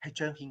係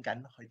彰顯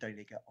緊佢對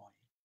你嘅愛。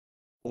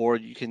 Or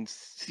you can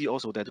see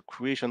also that the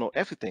creation of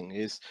everything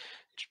is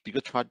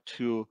because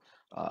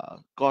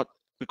God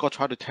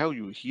tried to tell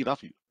you he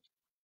loves you.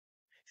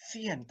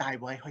 詩人大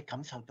衛去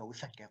感受到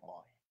神嘅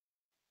愛，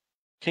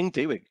 King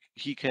David,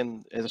 he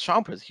can, as a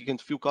psalmist, he can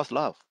feel God's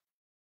love.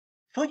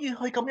 所以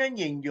佢咁樣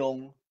形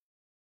容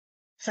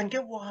神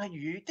嘅話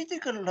語，呢啲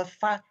嘅律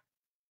法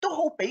都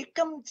好比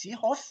金子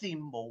可羨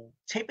慕，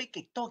且比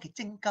極多嘅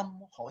精金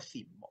可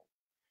羨慕，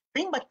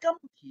比蜜甘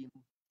甜，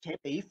且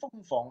比蜂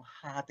房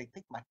下滴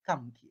的蜜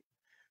甘甜。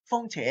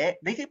況且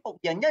你的僕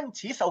人因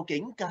此受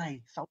警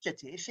戒，守着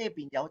這些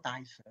便有大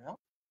賞。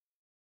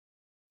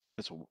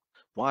 That's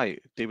why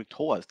David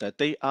told us that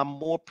they are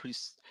more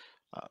precise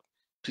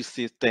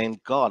than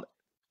God,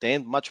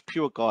 than much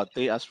pure God.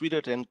 They are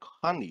sweeter than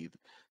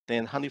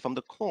honey from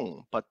the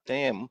comb. But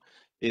them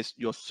is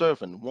your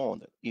servant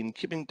warned. In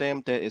keeping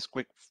them, there is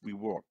great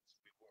reward.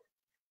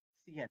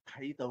 詩人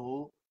睇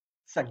到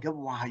神嘅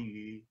話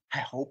語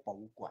係好寶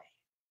貴，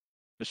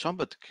 The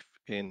psalmist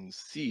can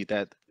see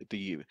that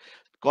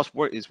God's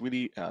word is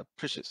really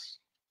precious.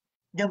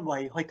 因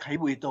為佢體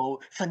會到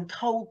神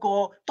透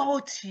過多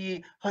次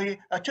去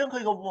將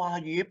佢嘅話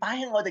語擺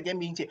喺我哋嘅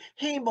面前，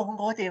希望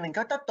我哋能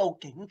夠得到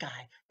警戒，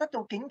得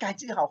到警戒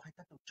之後係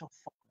得到祝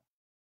福。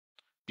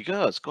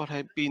 Because God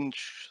had been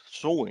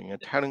showing and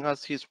telling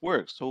us his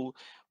word, so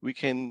we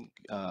can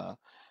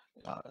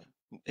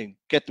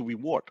get the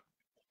reward.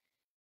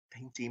 弟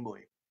兄姊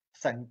妹，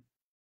神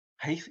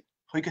喺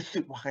佢嘅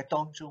說話嘅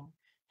當中，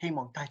希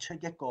望帶出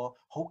一個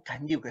好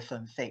緊要嘅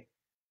信息，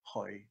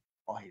佢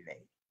愛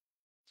你。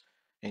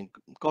 And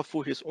God,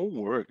 through his own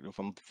word,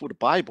 through the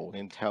Bible,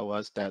 and tell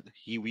us that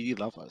he really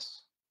loves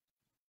us.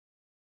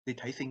 你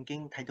睇聖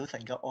經睇到神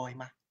嘅愛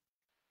嗎？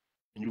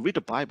 When you read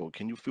the Bible,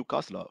 can you feel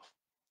God's love?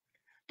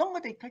 當我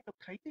哋繼續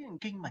睇呢段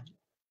經文，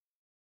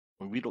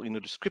 When we look into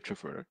the scripture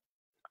further,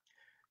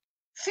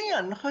 詩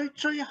人去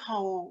最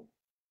後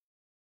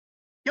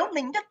有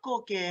另一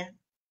個嘅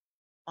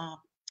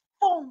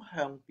方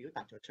向表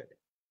達咗出嚟。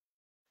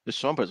 the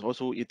psalmist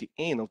also at the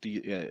end of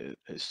the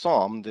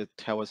psalm that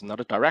tell us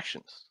another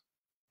directions.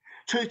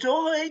 除咗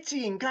佢喺自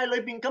然界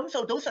裏邊感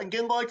受到神嘅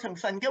愛，從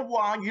神嘅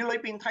話語裏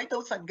邊睇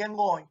到神嘅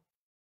愛，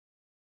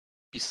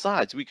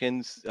 Besides, we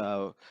can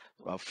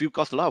feel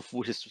God's love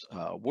through his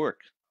word.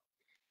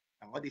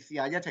 我哋試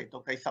下一齊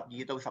讀第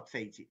12到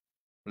14節。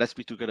 Let's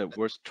be together,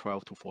 verse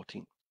 12 to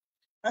 14.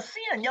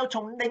 詩人又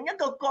從另一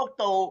個角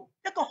度，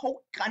一個好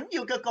緊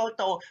要嘅角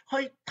度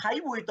去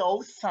體會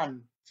到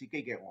神自己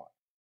嘅愛。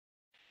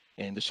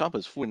 And the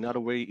psalmist through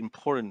another very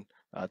important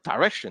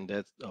direction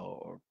that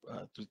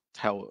to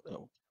tell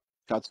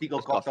God's 呢個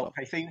角 God's 度 love.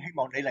 係希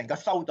望你能夠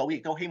收到，亦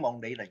都希望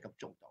你能夠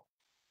做到。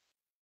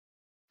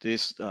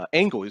 This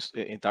angle is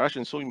in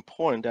direction so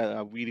important that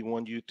I really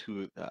want you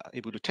to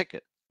able to take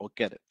it or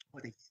get it.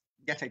 我哋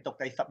一齊讀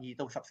第12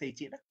到14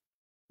節啦。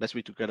 Let's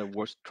read together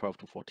verse 12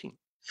 to 14.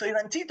 誰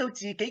能知道自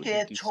己 Who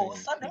嘅 can 錯 discern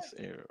失呢？ his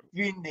error?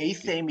 願你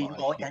赦免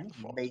我 Give my 隱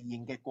hidden 而未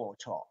現嘅過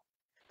錯。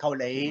求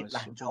你 My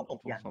攔阻 servant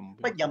僕人， overcome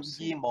不 willful 任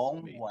意 sins,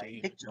 妄 may 為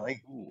they 的罪，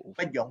 not rule 不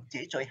over 用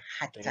這罪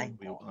克制 Then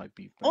will 我。 I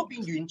be 我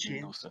便 blameless, 完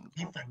全 innocent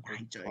免 from 犯大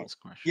great 罪。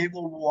 transgression. 耶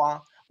和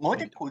華，我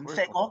的 May the 磐 word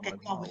石， of 我嘅 my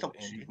救 mouth 贖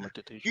and 主，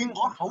 meditation 願 of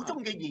我 my 口 heart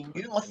中嘅 be 言語，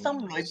 pleasing 我心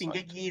in 裏 thy 邊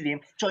嘅 sight. 意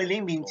念，在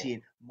你面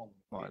前蒙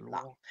My 悅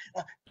納。 Lord,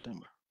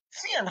 Redeemer.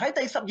 詩人喺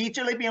第12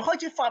節裏邊開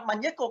始發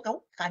問一個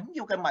好緊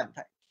要嘅問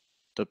題。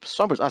 The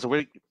psalmist asks a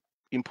very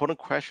important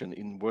question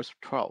in verse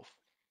 12.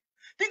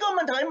 呢個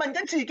問題係問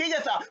緊自己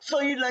嘅時候，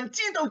誰能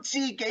知道自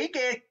己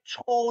嘅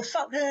錯失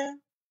呢？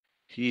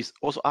 He's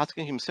also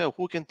asking himself,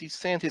 who can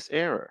discern his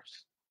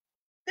errors?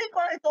 呢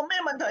個係個咩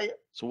問題？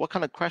 So what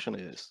kind of question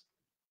it is?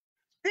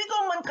 呢個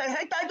問題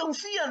係帶動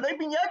詩人裏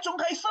邊有一種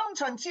喺深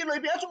層次裏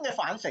邊一種嘅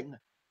反省。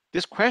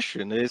 This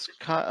question is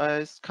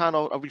kind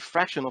of a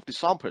reflection of the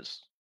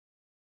psalmist.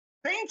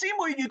 弟兄姊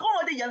妹，如果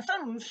我哋人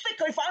生唔識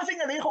去反省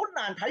嘅，你好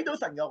難睇到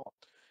神嘅愛。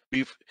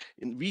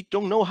 We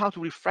don't know how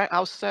to reflect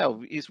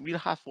ourselves. It's really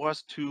hard for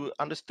us to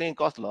understand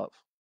God's love.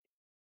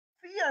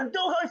 詩人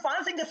都去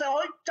反省嘅時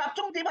候，佢集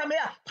中點係咩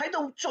啊？睇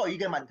到罪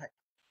嘅問題。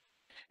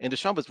 And the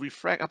psalmist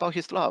reflect about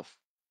his love.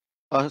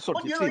 我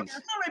Sorry, 原 his 來人 sins.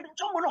 生裏邊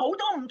充滿好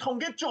多唔同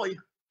嘅罪。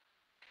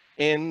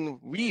 And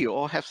we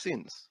all have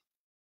sins.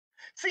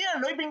 詩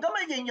人裏邊咁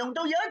嘅形容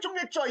到有一種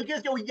嘅罪叫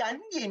做隱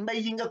然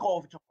未現嘅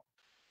過錯。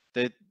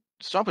 The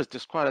psalmist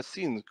described a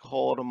sin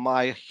called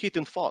my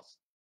hidden faults.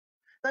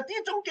 嗱，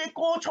呢種嘅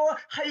過錯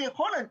係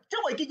可能周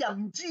圍嘅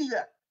人唔知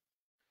嘅。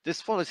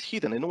 This fault is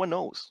hidden and no one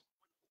knows.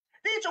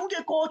 呢種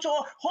嘅過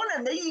錯，可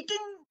能你已經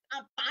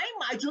擺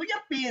埋咗一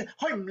邊，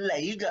去唔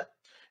理嘅。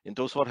 And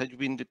those faults have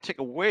been taken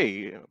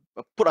away,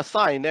 put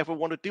aside, never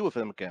want to deal with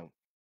them again.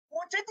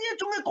 或者呢一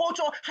種嘅過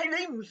錯係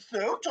你唔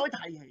想再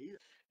提起嘅。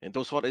And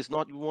those thoughts is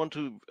not you want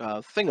to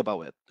think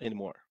about it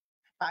anymore.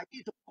 但係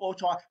呢種過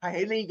錯係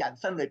喺你人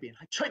生裏邊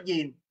係出現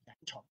隱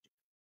藏住。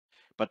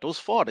 But those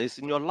thoughts is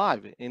in your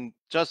life and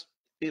just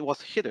it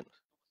was hidden.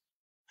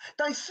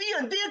 但係詩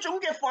人呢一種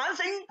嘅反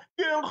省，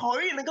讓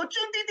佢能夠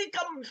將呢啲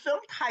咁唔想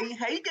提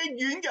起嘅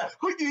軟弱，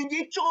佢願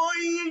意再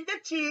一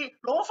次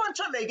攞翻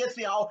出嚟嘅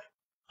時候，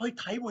去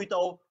體會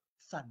到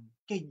神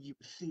嘅饒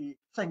恕、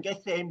神嘅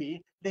赦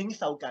免，領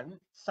受緊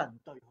神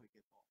對佢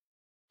嘅愛。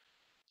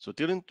 So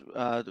during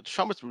the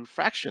psalmist's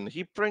reflection,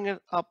 he bring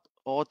it up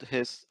all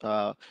his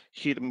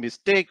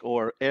mistake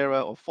or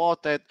error or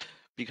fault that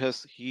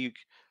because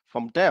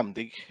from them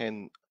he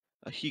can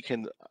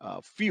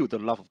feel the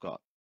love of God.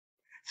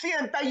 詩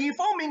人第二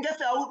方面嘅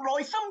時候，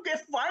內心嘅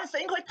反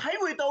省，佢體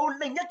會到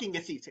另一件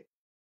嘅事情。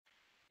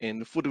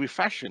 And through the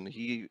reflection,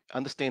 he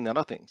understands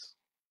other things.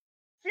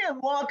 詩人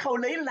話：求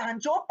你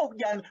攔咗僕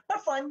人不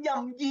犯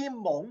任意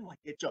妄為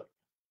嘅罪。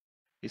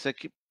 He said,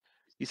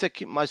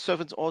 keep my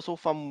servants also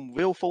from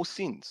willful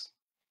sins.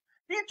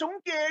 呢種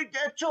嘅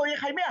罪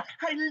係咩啊？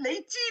係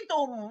你知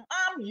道唔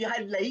啱，而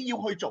係你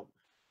要去做。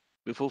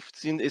 Willful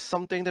sin is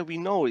something that we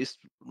know is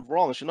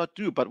wrong, should not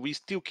do, but we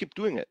still keep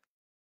doing it.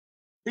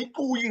 你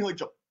故意去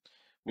做。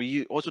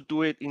 We also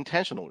do it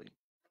intentionally.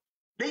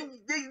 你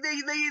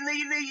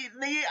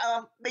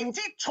明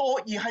知錯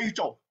而係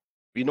做。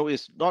 We know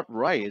it's not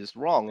right, it's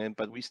wrong,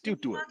 but we still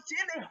do 或 it. 者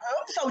你享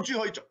受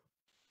住去做，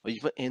 Or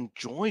even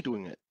enjoy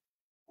doing it.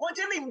 或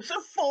者你唔想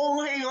放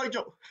棄去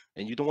做。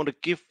 And you don't want to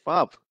give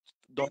up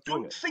呢 not 種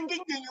doing it. 聖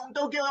經形容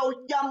到叫做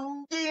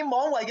任意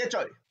妄為嘅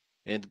罪。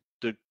 And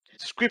the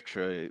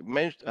scripture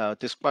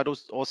describe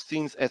all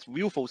sins as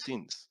willful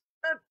sins.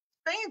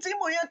 弟兄姊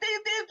妹啊，呢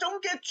一種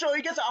嘅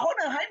罪嘅時候，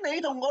可能喺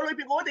你同我裏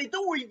邊，我哋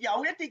都會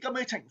有一啲咁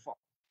嘅情況。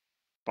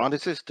 Brother and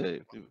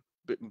sister,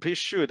 be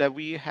sure that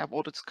we have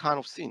all this kind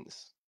of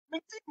sins.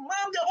 明知唔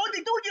啱嘅，我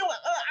哋都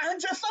要硬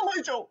着心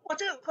去做，或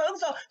者享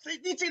受，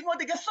以致我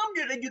哋嘅心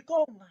越嚟越剛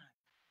硬。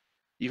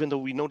 Even though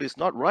we know it's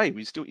not right,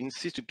 we still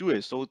insist to do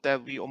it, so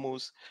that we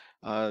almost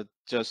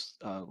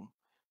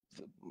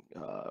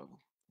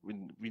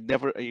we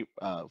never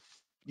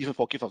even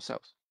forgive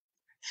ourselves.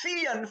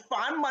 詩人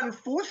反問、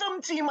苦心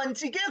自問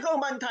自己一個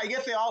問題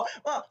嘅時候，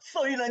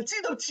誰能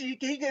知道自己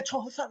嘅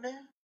錯失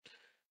呢？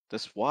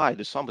 That's why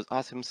the psalmist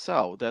asked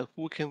himself that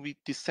who can we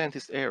discern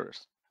his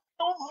errors?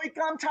 當佢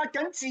監察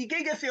緊自己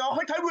嘅時候，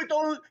佢體會到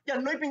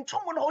人裏邊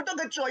充滿好多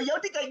嘅罪，有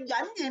啲係隱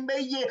而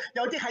未現，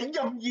有啲係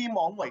任意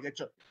妄為嘅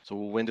罪。 So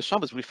when the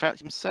psalmist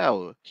reflects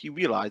himself, he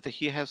realized that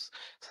he has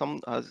some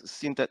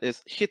sin that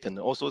is hidden,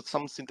 also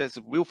some sin that is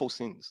willful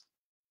sins.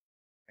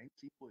 弟兄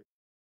姊妹，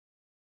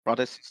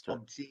 Brother, 我 sister,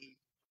 唔知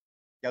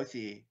有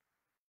時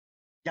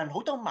人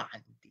好多盲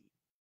點。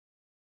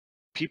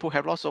 people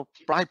have lots of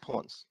bright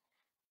points.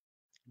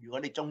 如果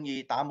你中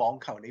意打網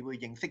球，你會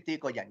認識呢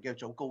個人叫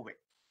祖高域。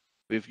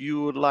 If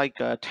you like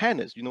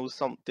tennis, you know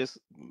this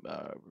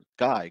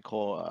guy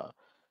called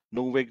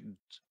Novak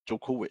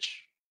Djokovic.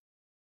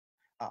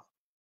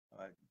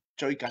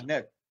 最近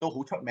咧都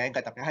好出名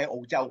嘅，特別喺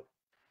澳洲。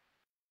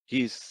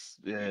 He's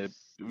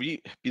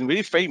been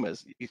really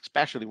famous,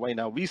 especially right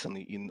now,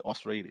 recently in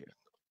Australia.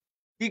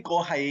 呢個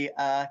係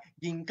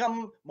現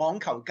今網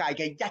球界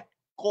嘅一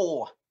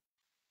哥啊！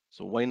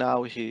 So right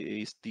now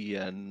he is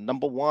the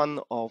number one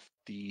of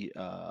the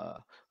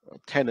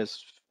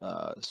tennis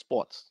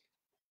sports.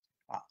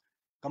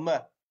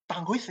 咁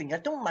但佢成日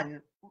都問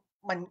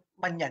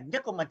人一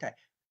個問題：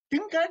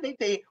點解你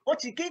哋我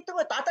自己都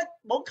係打得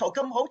網球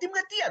咁好，點解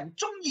啲人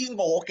中意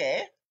我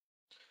嘅？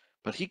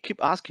 But he keep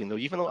asking, though,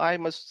 even though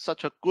I'm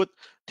such a good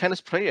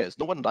tennis player,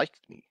 no one likes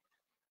me.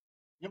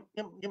 因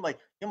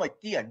為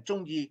啲人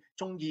中意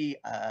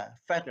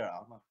Federer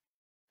啊嘛。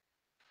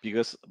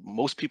 Because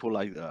most people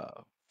like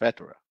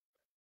Federer.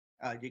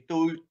 亦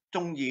都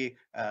中意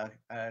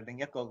另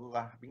一個嗰個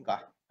邊個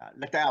啊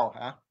？Nadal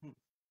嚇。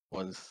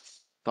Or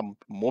some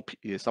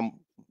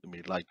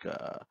like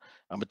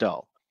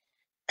Amadal.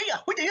 哎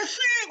呀，佢哋都輸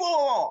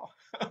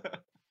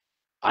喎！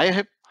 I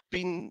have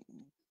been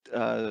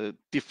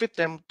defeat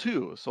them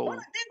too. 可 So 能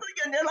呢個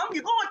人又諗，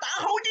如果我打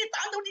好啲，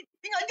打到啲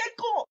點解一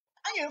哥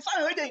打贏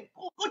晒佢哋，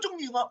個中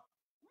意我？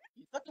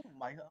而家都唔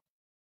係啊！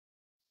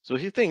 So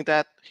he think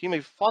that he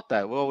may thought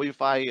that, well,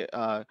 if I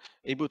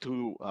able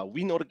to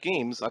win all the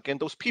games against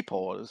those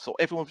people, so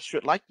everyone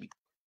should like me.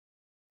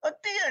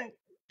 啲人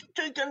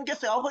最近嘅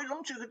時候，佢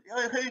諗住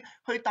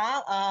去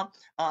打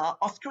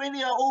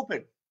Australia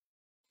Open。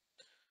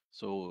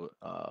 So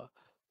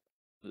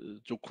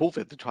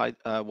Djokovic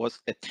was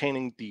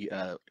attending the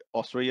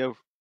Australia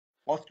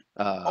澳洲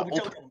Open,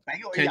 就唔俾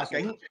佢入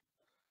境，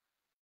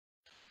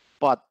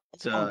 but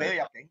唔俾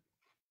佢入境，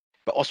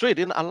 but Australia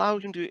didn't allow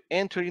him to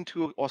enter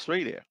into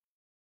Australia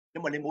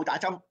因為你冇打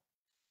針。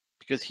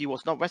 because he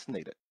was not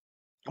vaccinated.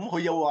 咁佢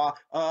又話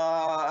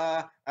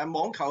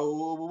網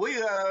球會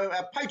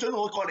批准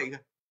我過嚟嘅。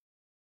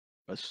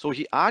 So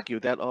he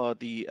argued that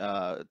the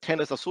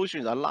tennis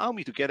association allowed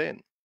me to get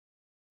in.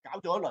 搞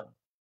咗一輪，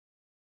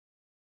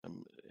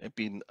 Have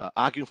been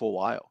arguing for a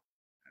while.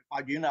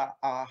 法院係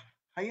啊，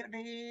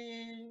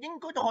你應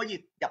該都可以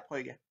入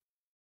去嘅。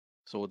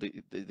So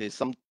there's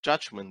some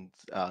judgment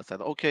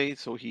said, okay,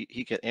 so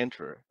he can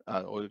enter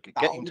or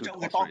但 get 澳 into 洲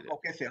嘅當局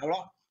Australia. 嘅時候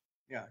咯，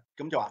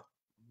咁就話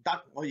唔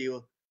得，我要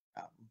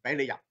唔俾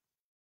你入，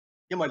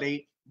因為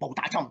你冇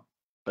打針。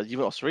 But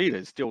even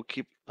Australia still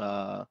keep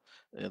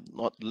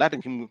not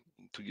letting him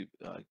to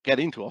get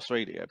into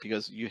Australia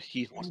because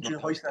he was 跟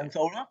not 住去 tested. 上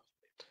訴啦，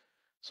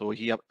 So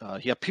he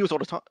appeals all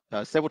the time,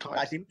 several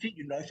但係 times. 點知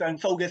原來上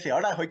訴嘅時候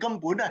咧，佢根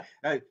本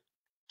咧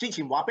之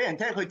前話俾人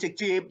聽，佢直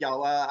接由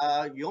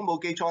如果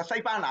冇記錯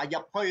西班牙入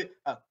去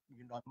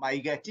原來唔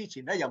係嘅，之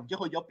前咧又唔知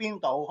去咗邊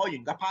度，開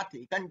完個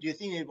party， 跟住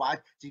先至話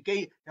自己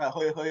去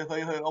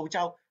澳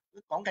洲，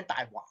講緊大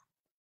話。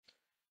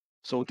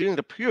 So during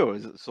the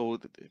period, so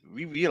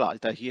we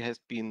realized that he has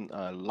been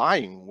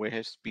lying, where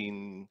has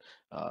been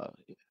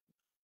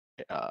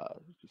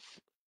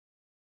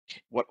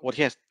what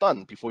he has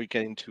done before he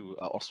get into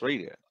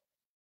Australia.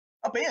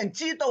 俾人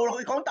知道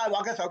佢講大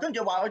話嘅時候，跟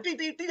住話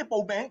啲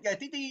報名嘅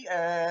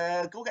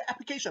嗰個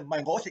application 唔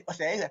係我寫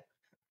嘅。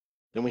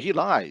 And when he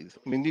lies,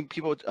 I mean,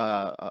 people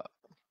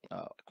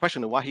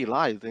question why he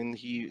lies, then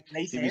he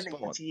你寫你都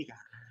responds. 知㗎。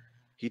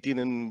 He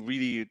didn't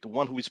really the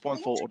one who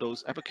responds for all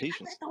those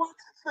applications.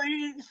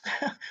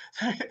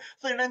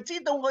 誰能知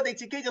道我哋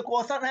自己嘅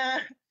過失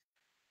咧？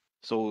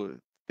 So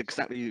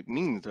exactly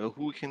means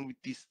who can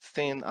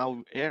discern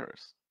our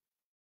errors?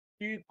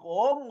 如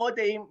果我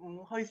哋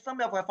唔去深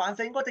入嘅反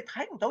省，我哋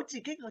睇唔到自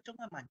己嗰種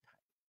嘅問題。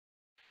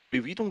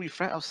 If we don't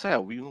reflect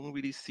ourselves, we don't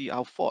really see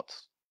our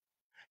faults.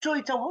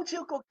 罪就好似一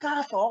個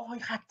枷鎖去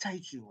克制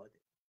住我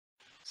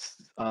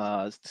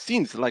哋。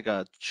 Seems like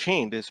a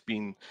chain that's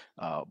been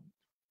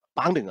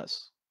binding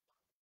us.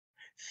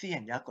 詩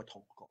人有一個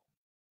禱告，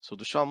 So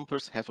the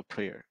psalmist have a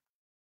prayer.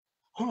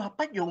 佢話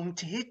不用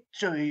這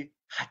罪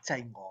克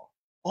制我，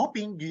我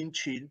便完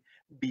全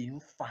免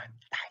犯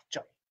大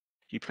罪。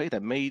 He prayed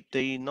that may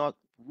they not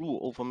rule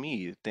over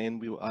me, then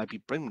will I be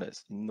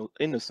blameless,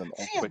 innocent of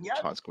great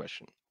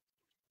transgression.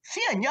 詩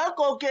人有一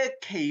個嘅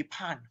期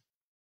盼。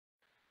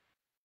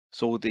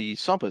 So the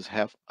psalmist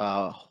have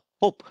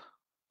hope.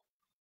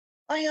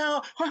 哎呀，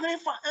佢喺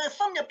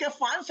深入嘅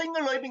反省嘅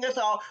裏邊嘅時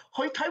候，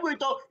佢體會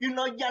到原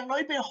來人裏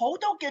邊好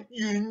多嘅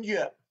軟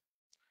弱。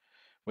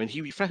 When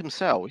he reflects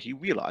himself, he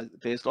realized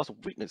there's lots of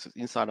weaknesses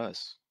inside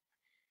us.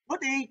 我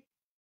哋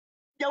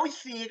有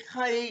時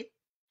係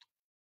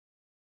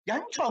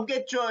隱藏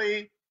嘅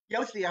罪，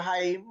有時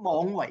係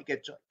妄為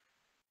嘅罪。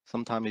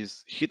 Sometimes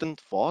it's hidden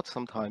fault,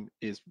 sometimes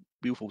it's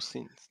willful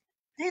sins.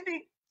 呢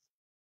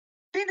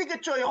啲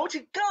嘅罪好似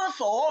枷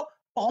鎖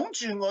綁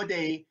住我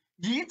哋，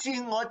以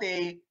致我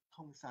哋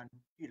同神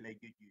越嚟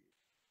越遠。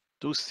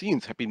 Those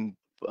sins have been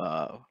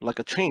like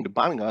a chain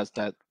binding us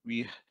that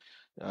we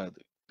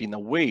been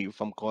away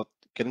from God,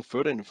 getting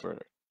further and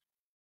further.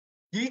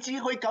 以致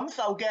佢感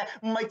受嘅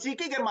唔係自己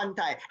嘅問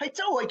題，係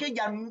周圍嘅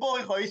人唔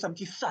愛佢，甚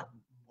至神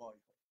唔愛佢。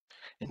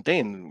 And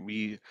then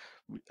we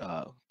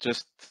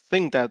just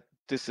think that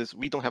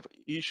we don't have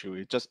issue.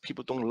 It's just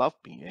people don't love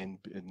me, and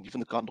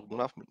even God don't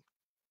love me.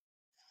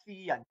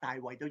 詩人大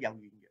衛都有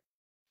軟弱，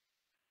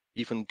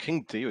 Even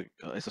King David,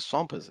 as a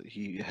psalmist,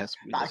 he has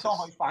但係當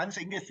weaknesses. 佢反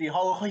省嘅時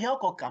候，佢有一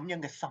個咁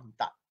樣嘅心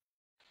得。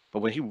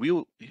 But when he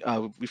will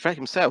reflect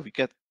himself, he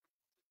get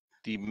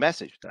the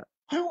message that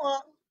佢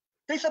話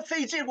第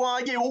14節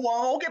話：耶和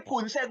華我嘅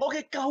磐石，我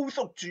嘅救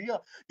贖主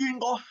啊，願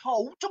我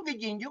口中嘅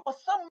言語，我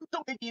心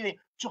中嘅意念，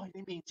在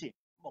你面前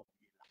無瑕。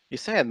 he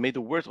said, "May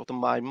the words of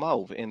my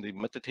mouth and the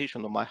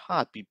meditation of my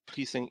heart be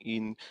pleasing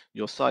in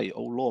your sight,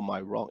 O Lord, my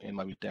rock and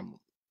my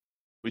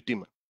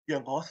redeemer."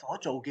 讓我所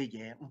做嘅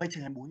嘢唔係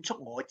淨係滿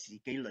足我自己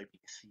裏邊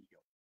嘅私欲。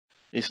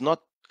 It's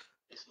not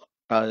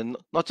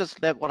just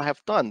let what I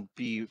have done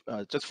be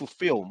just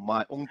fulfill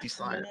my own 唔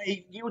desire.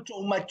 係要造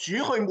物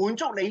主去滿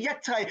足你一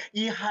切，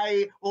而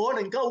係我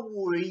能夠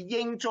回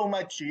應造物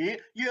主，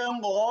讓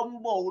我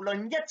無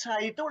論一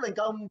切都能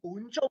夠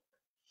滿足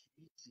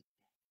主自己。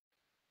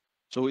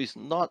 So it's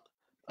not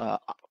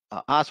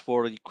ask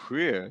for a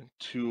career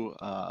to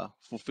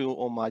fulfill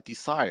all my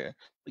desire.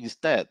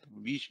 Instead,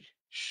 we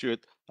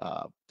should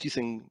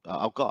pleasing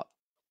our God,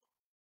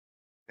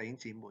 弟兄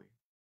姊妹，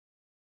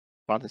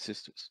 brothers and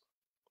sisters.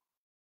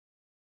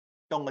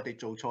 當我哋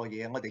做錯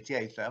嘢，我哋只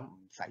係想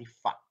唔使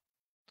罰，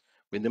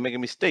 When they make a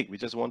mistake, we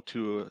just want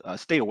to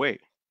stay away.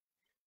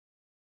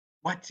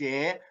 或者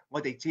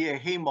我哋只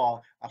係希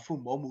望父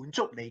母滿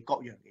足你各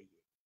樣嘅嘢。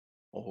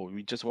 Or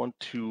we just want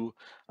to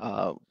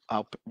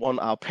want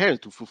our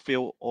parents to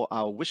fulfill all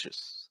our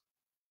wishes.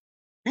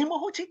 你冇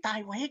好似大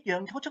衛一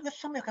樣嗰種嘅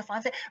深入嘅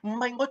反省，唔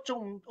係我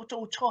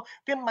做錯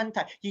嘅問題，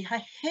而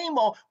係希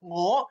望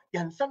我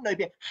人生裏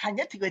邊行一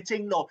條嘅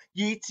正路，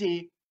以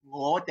致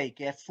我哋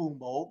嘅父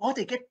母、我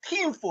哋嘅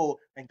天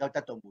父能夠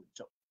得到滿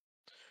足。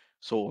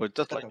 So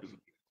just like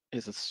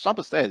as the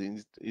psalmist said,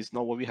 it's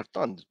not what we have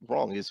done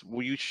wrong. It's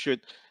we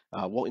should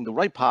walk in the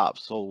right path,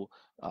 so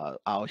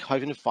our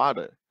heavenly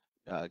Father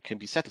can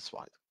be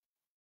satisfied.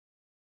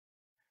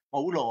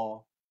 保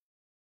羅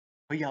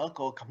佢有一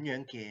個咁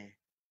樣嘅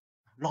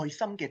內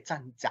心嘅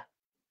掙扎。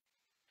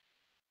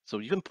 So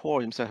even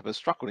Paul himself has a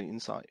struggling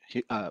inside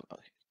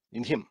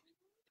in him.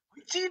 佢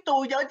知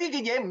道有啲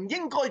嘅嘢唔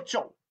應該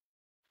做，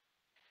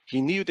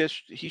 He knew that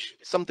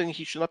something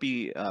he should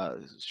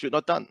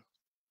not done.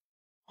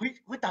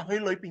 但佢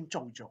裏邊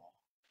做咗，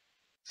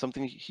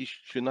 Something he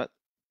should not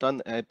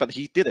done, but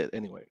he did it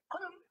anyway.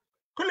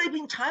 佢裏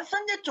邊產生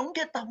一種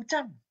嘅鬥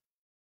爭，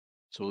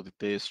 So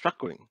they're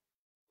struggling.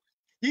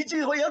 以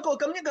至佢有一個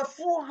咁樣嘅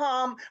呼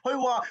喊，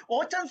佢話：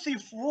我真是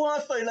苦啊！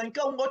誰能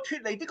救我脱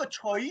離呢個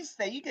取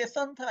死嘅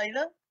身體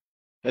呢？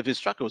 Have he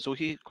struggled? So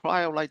he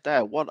cried out like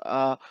that. What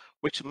a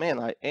rich man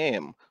I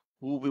am,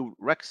 who will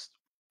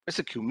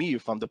rescue me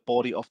from the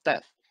body of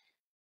death?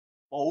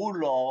 保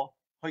羅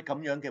去咁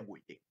樣嘅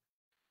回應，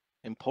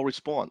 And Paul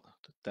responded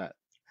to that.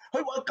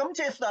 佢話：感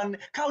謝神，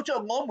靠着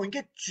我們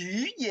嘅主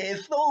耶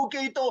穌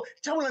基督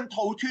就能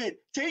逃脱。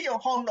這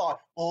樣看來，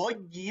我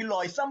以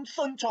內心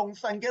順從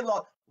神嘅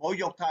律，我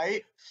肉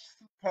體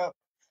卻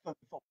順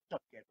服罪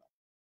嘅律。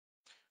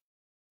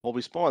 Paul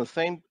responded,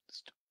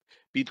 Thanks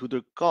be to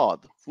the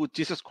God through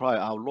Jesus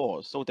Christ our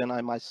Lord, so then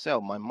I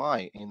myself, my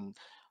mind, am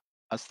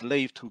a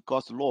slave to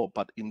God's law,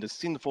 but in the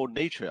sinful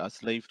nature, a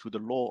slave to the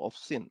law of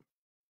sin.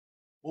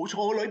 冇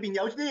錯，裏邊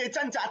有啲嘢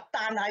掙扎，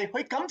但係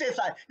佢感謝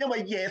神，因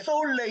為耶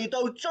穌嚟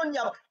到進入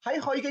喺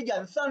佢嘅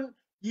人生，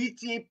以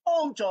致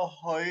幫助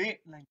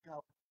佢能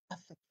夠得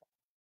釋放。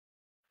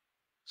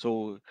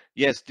 So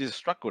yes, this is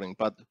struggling,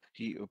 but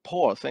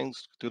Paul,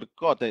 thanks to the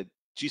God that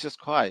Jesus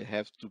Christ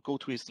has to go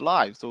to his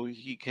life, so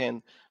he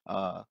can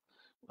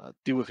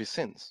deal with his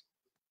sins.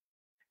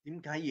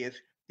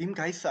 點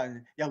解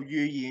神又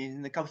預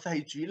言救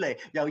世主嚟，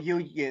又要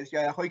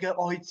佢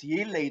嘅愛子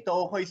嚟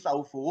到去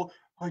受苦，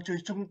去最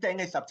終釘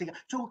喺十字架，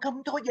做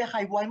咁多嘢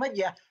係為乜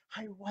嘢啊？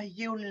係為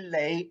要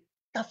你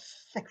得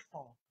釋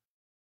放。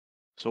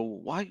 So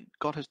why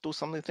God has done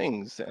something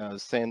things,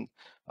 send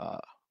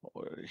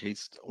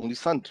his only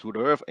son to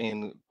the earth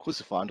and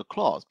crucify on the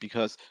cross,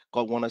 because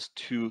God wants us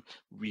to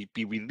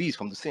be released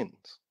from the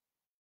sins.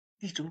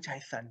 呢種就係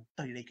神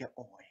對你嘅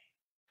愛。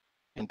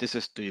 And this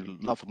is the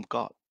love from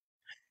God.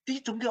 呢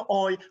種嘅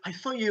愛係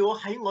需要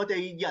喺我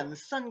哋人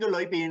生嘅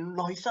裏邊，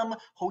內心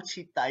好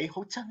徹底、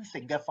好真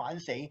誠嘅反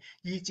省，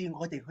以致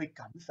我哋去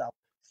感受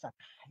神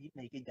喺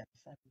你嘅人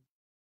生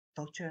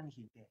所彰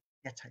顯嘅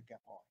一切嘅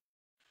愛。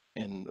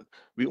 And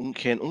we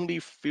can only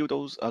feel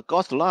those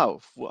God's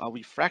love for our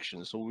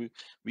reflection, so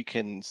we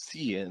can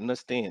see and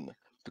understand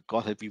that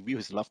God has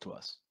revealed his love to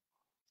us.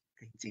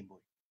 弟兄姊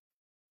妹，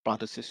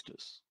 Brothers and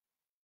sisters,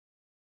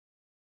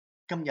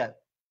 今日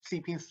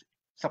詩篇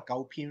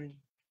19篇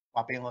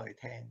話俾我哋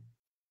聽，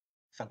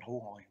神好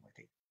愛我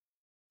哋。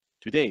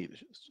 today,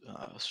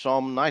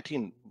 Psalm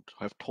 19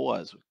 have told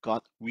us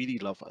God really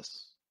loves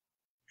us.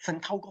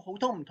 神透過好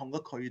多唔同嘅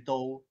渠道，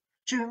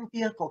將呢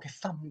一個嘅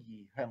心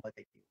意向我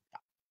哋表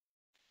達。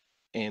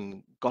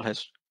 And God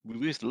has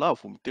revealed his love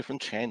from different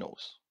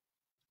channels.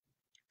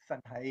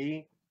 神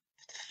喺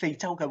四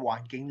周嘅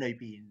環境裏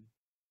邊，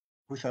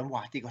佢想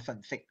話呢個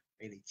信息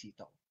俾你知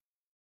道。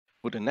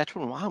 With the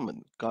natural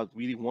environment, God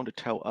really want to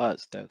tell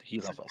us that he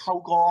loves us.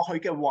 透過佢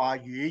嘅話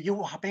語，要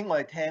話俾我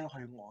哋聽，去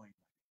愛。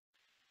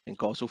 And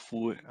God also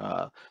through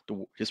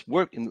his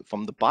work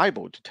from the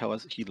Bible to tell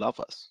us he loves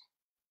us.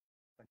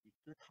 神亦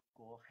都透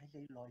過喺你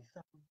內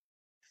心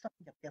深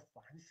入嘅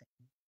反省，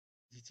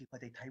以致我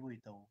哋體會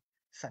到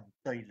神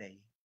對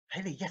你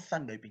喺你一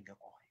生裏邊嘅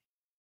愛。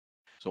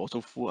 So also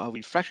through our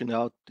reflection in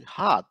our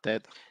heart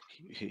that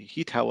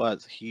he tell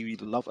us he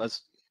loves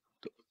us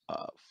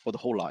for the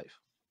whole life.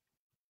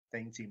 弟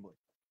兄姊妹，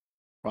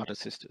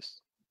 Brothers and sisters,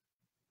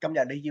 今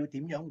日你要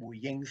點樣回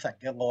應神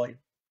嘅愛？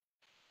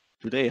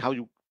 today how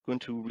you going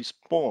to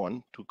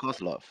respond to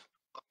God's love?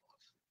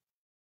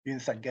 願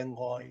神嘅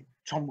愛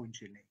充滿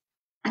住你。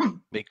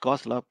 May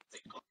God's love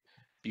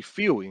be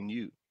filled in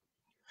you.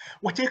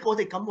 或者我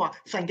哋咁話，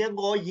神嘅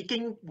愛已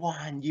經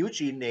環繞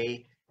住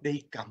你，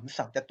你感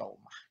受得到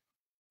嘛？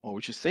 Or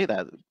we should say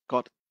that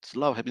God's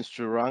love has been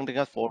surrounding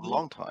us for a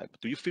long time.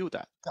 Do you feel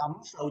that?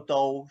 感受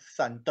到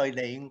神對你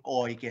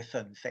愛嘅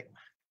信息嘛？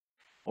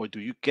 Or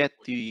do you get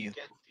the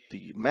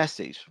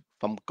message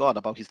from God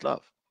about his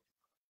love?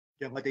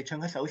 讓我哋唱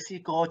一首詩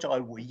歌作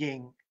為回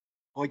應。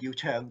我要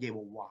唱耶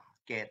和華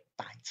嘅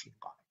大慈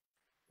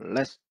愛。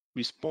 Let's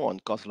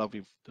respond God's love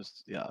with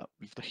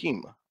the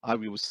hymn. I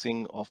will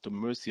sing of the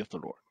mercy of the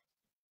Lord.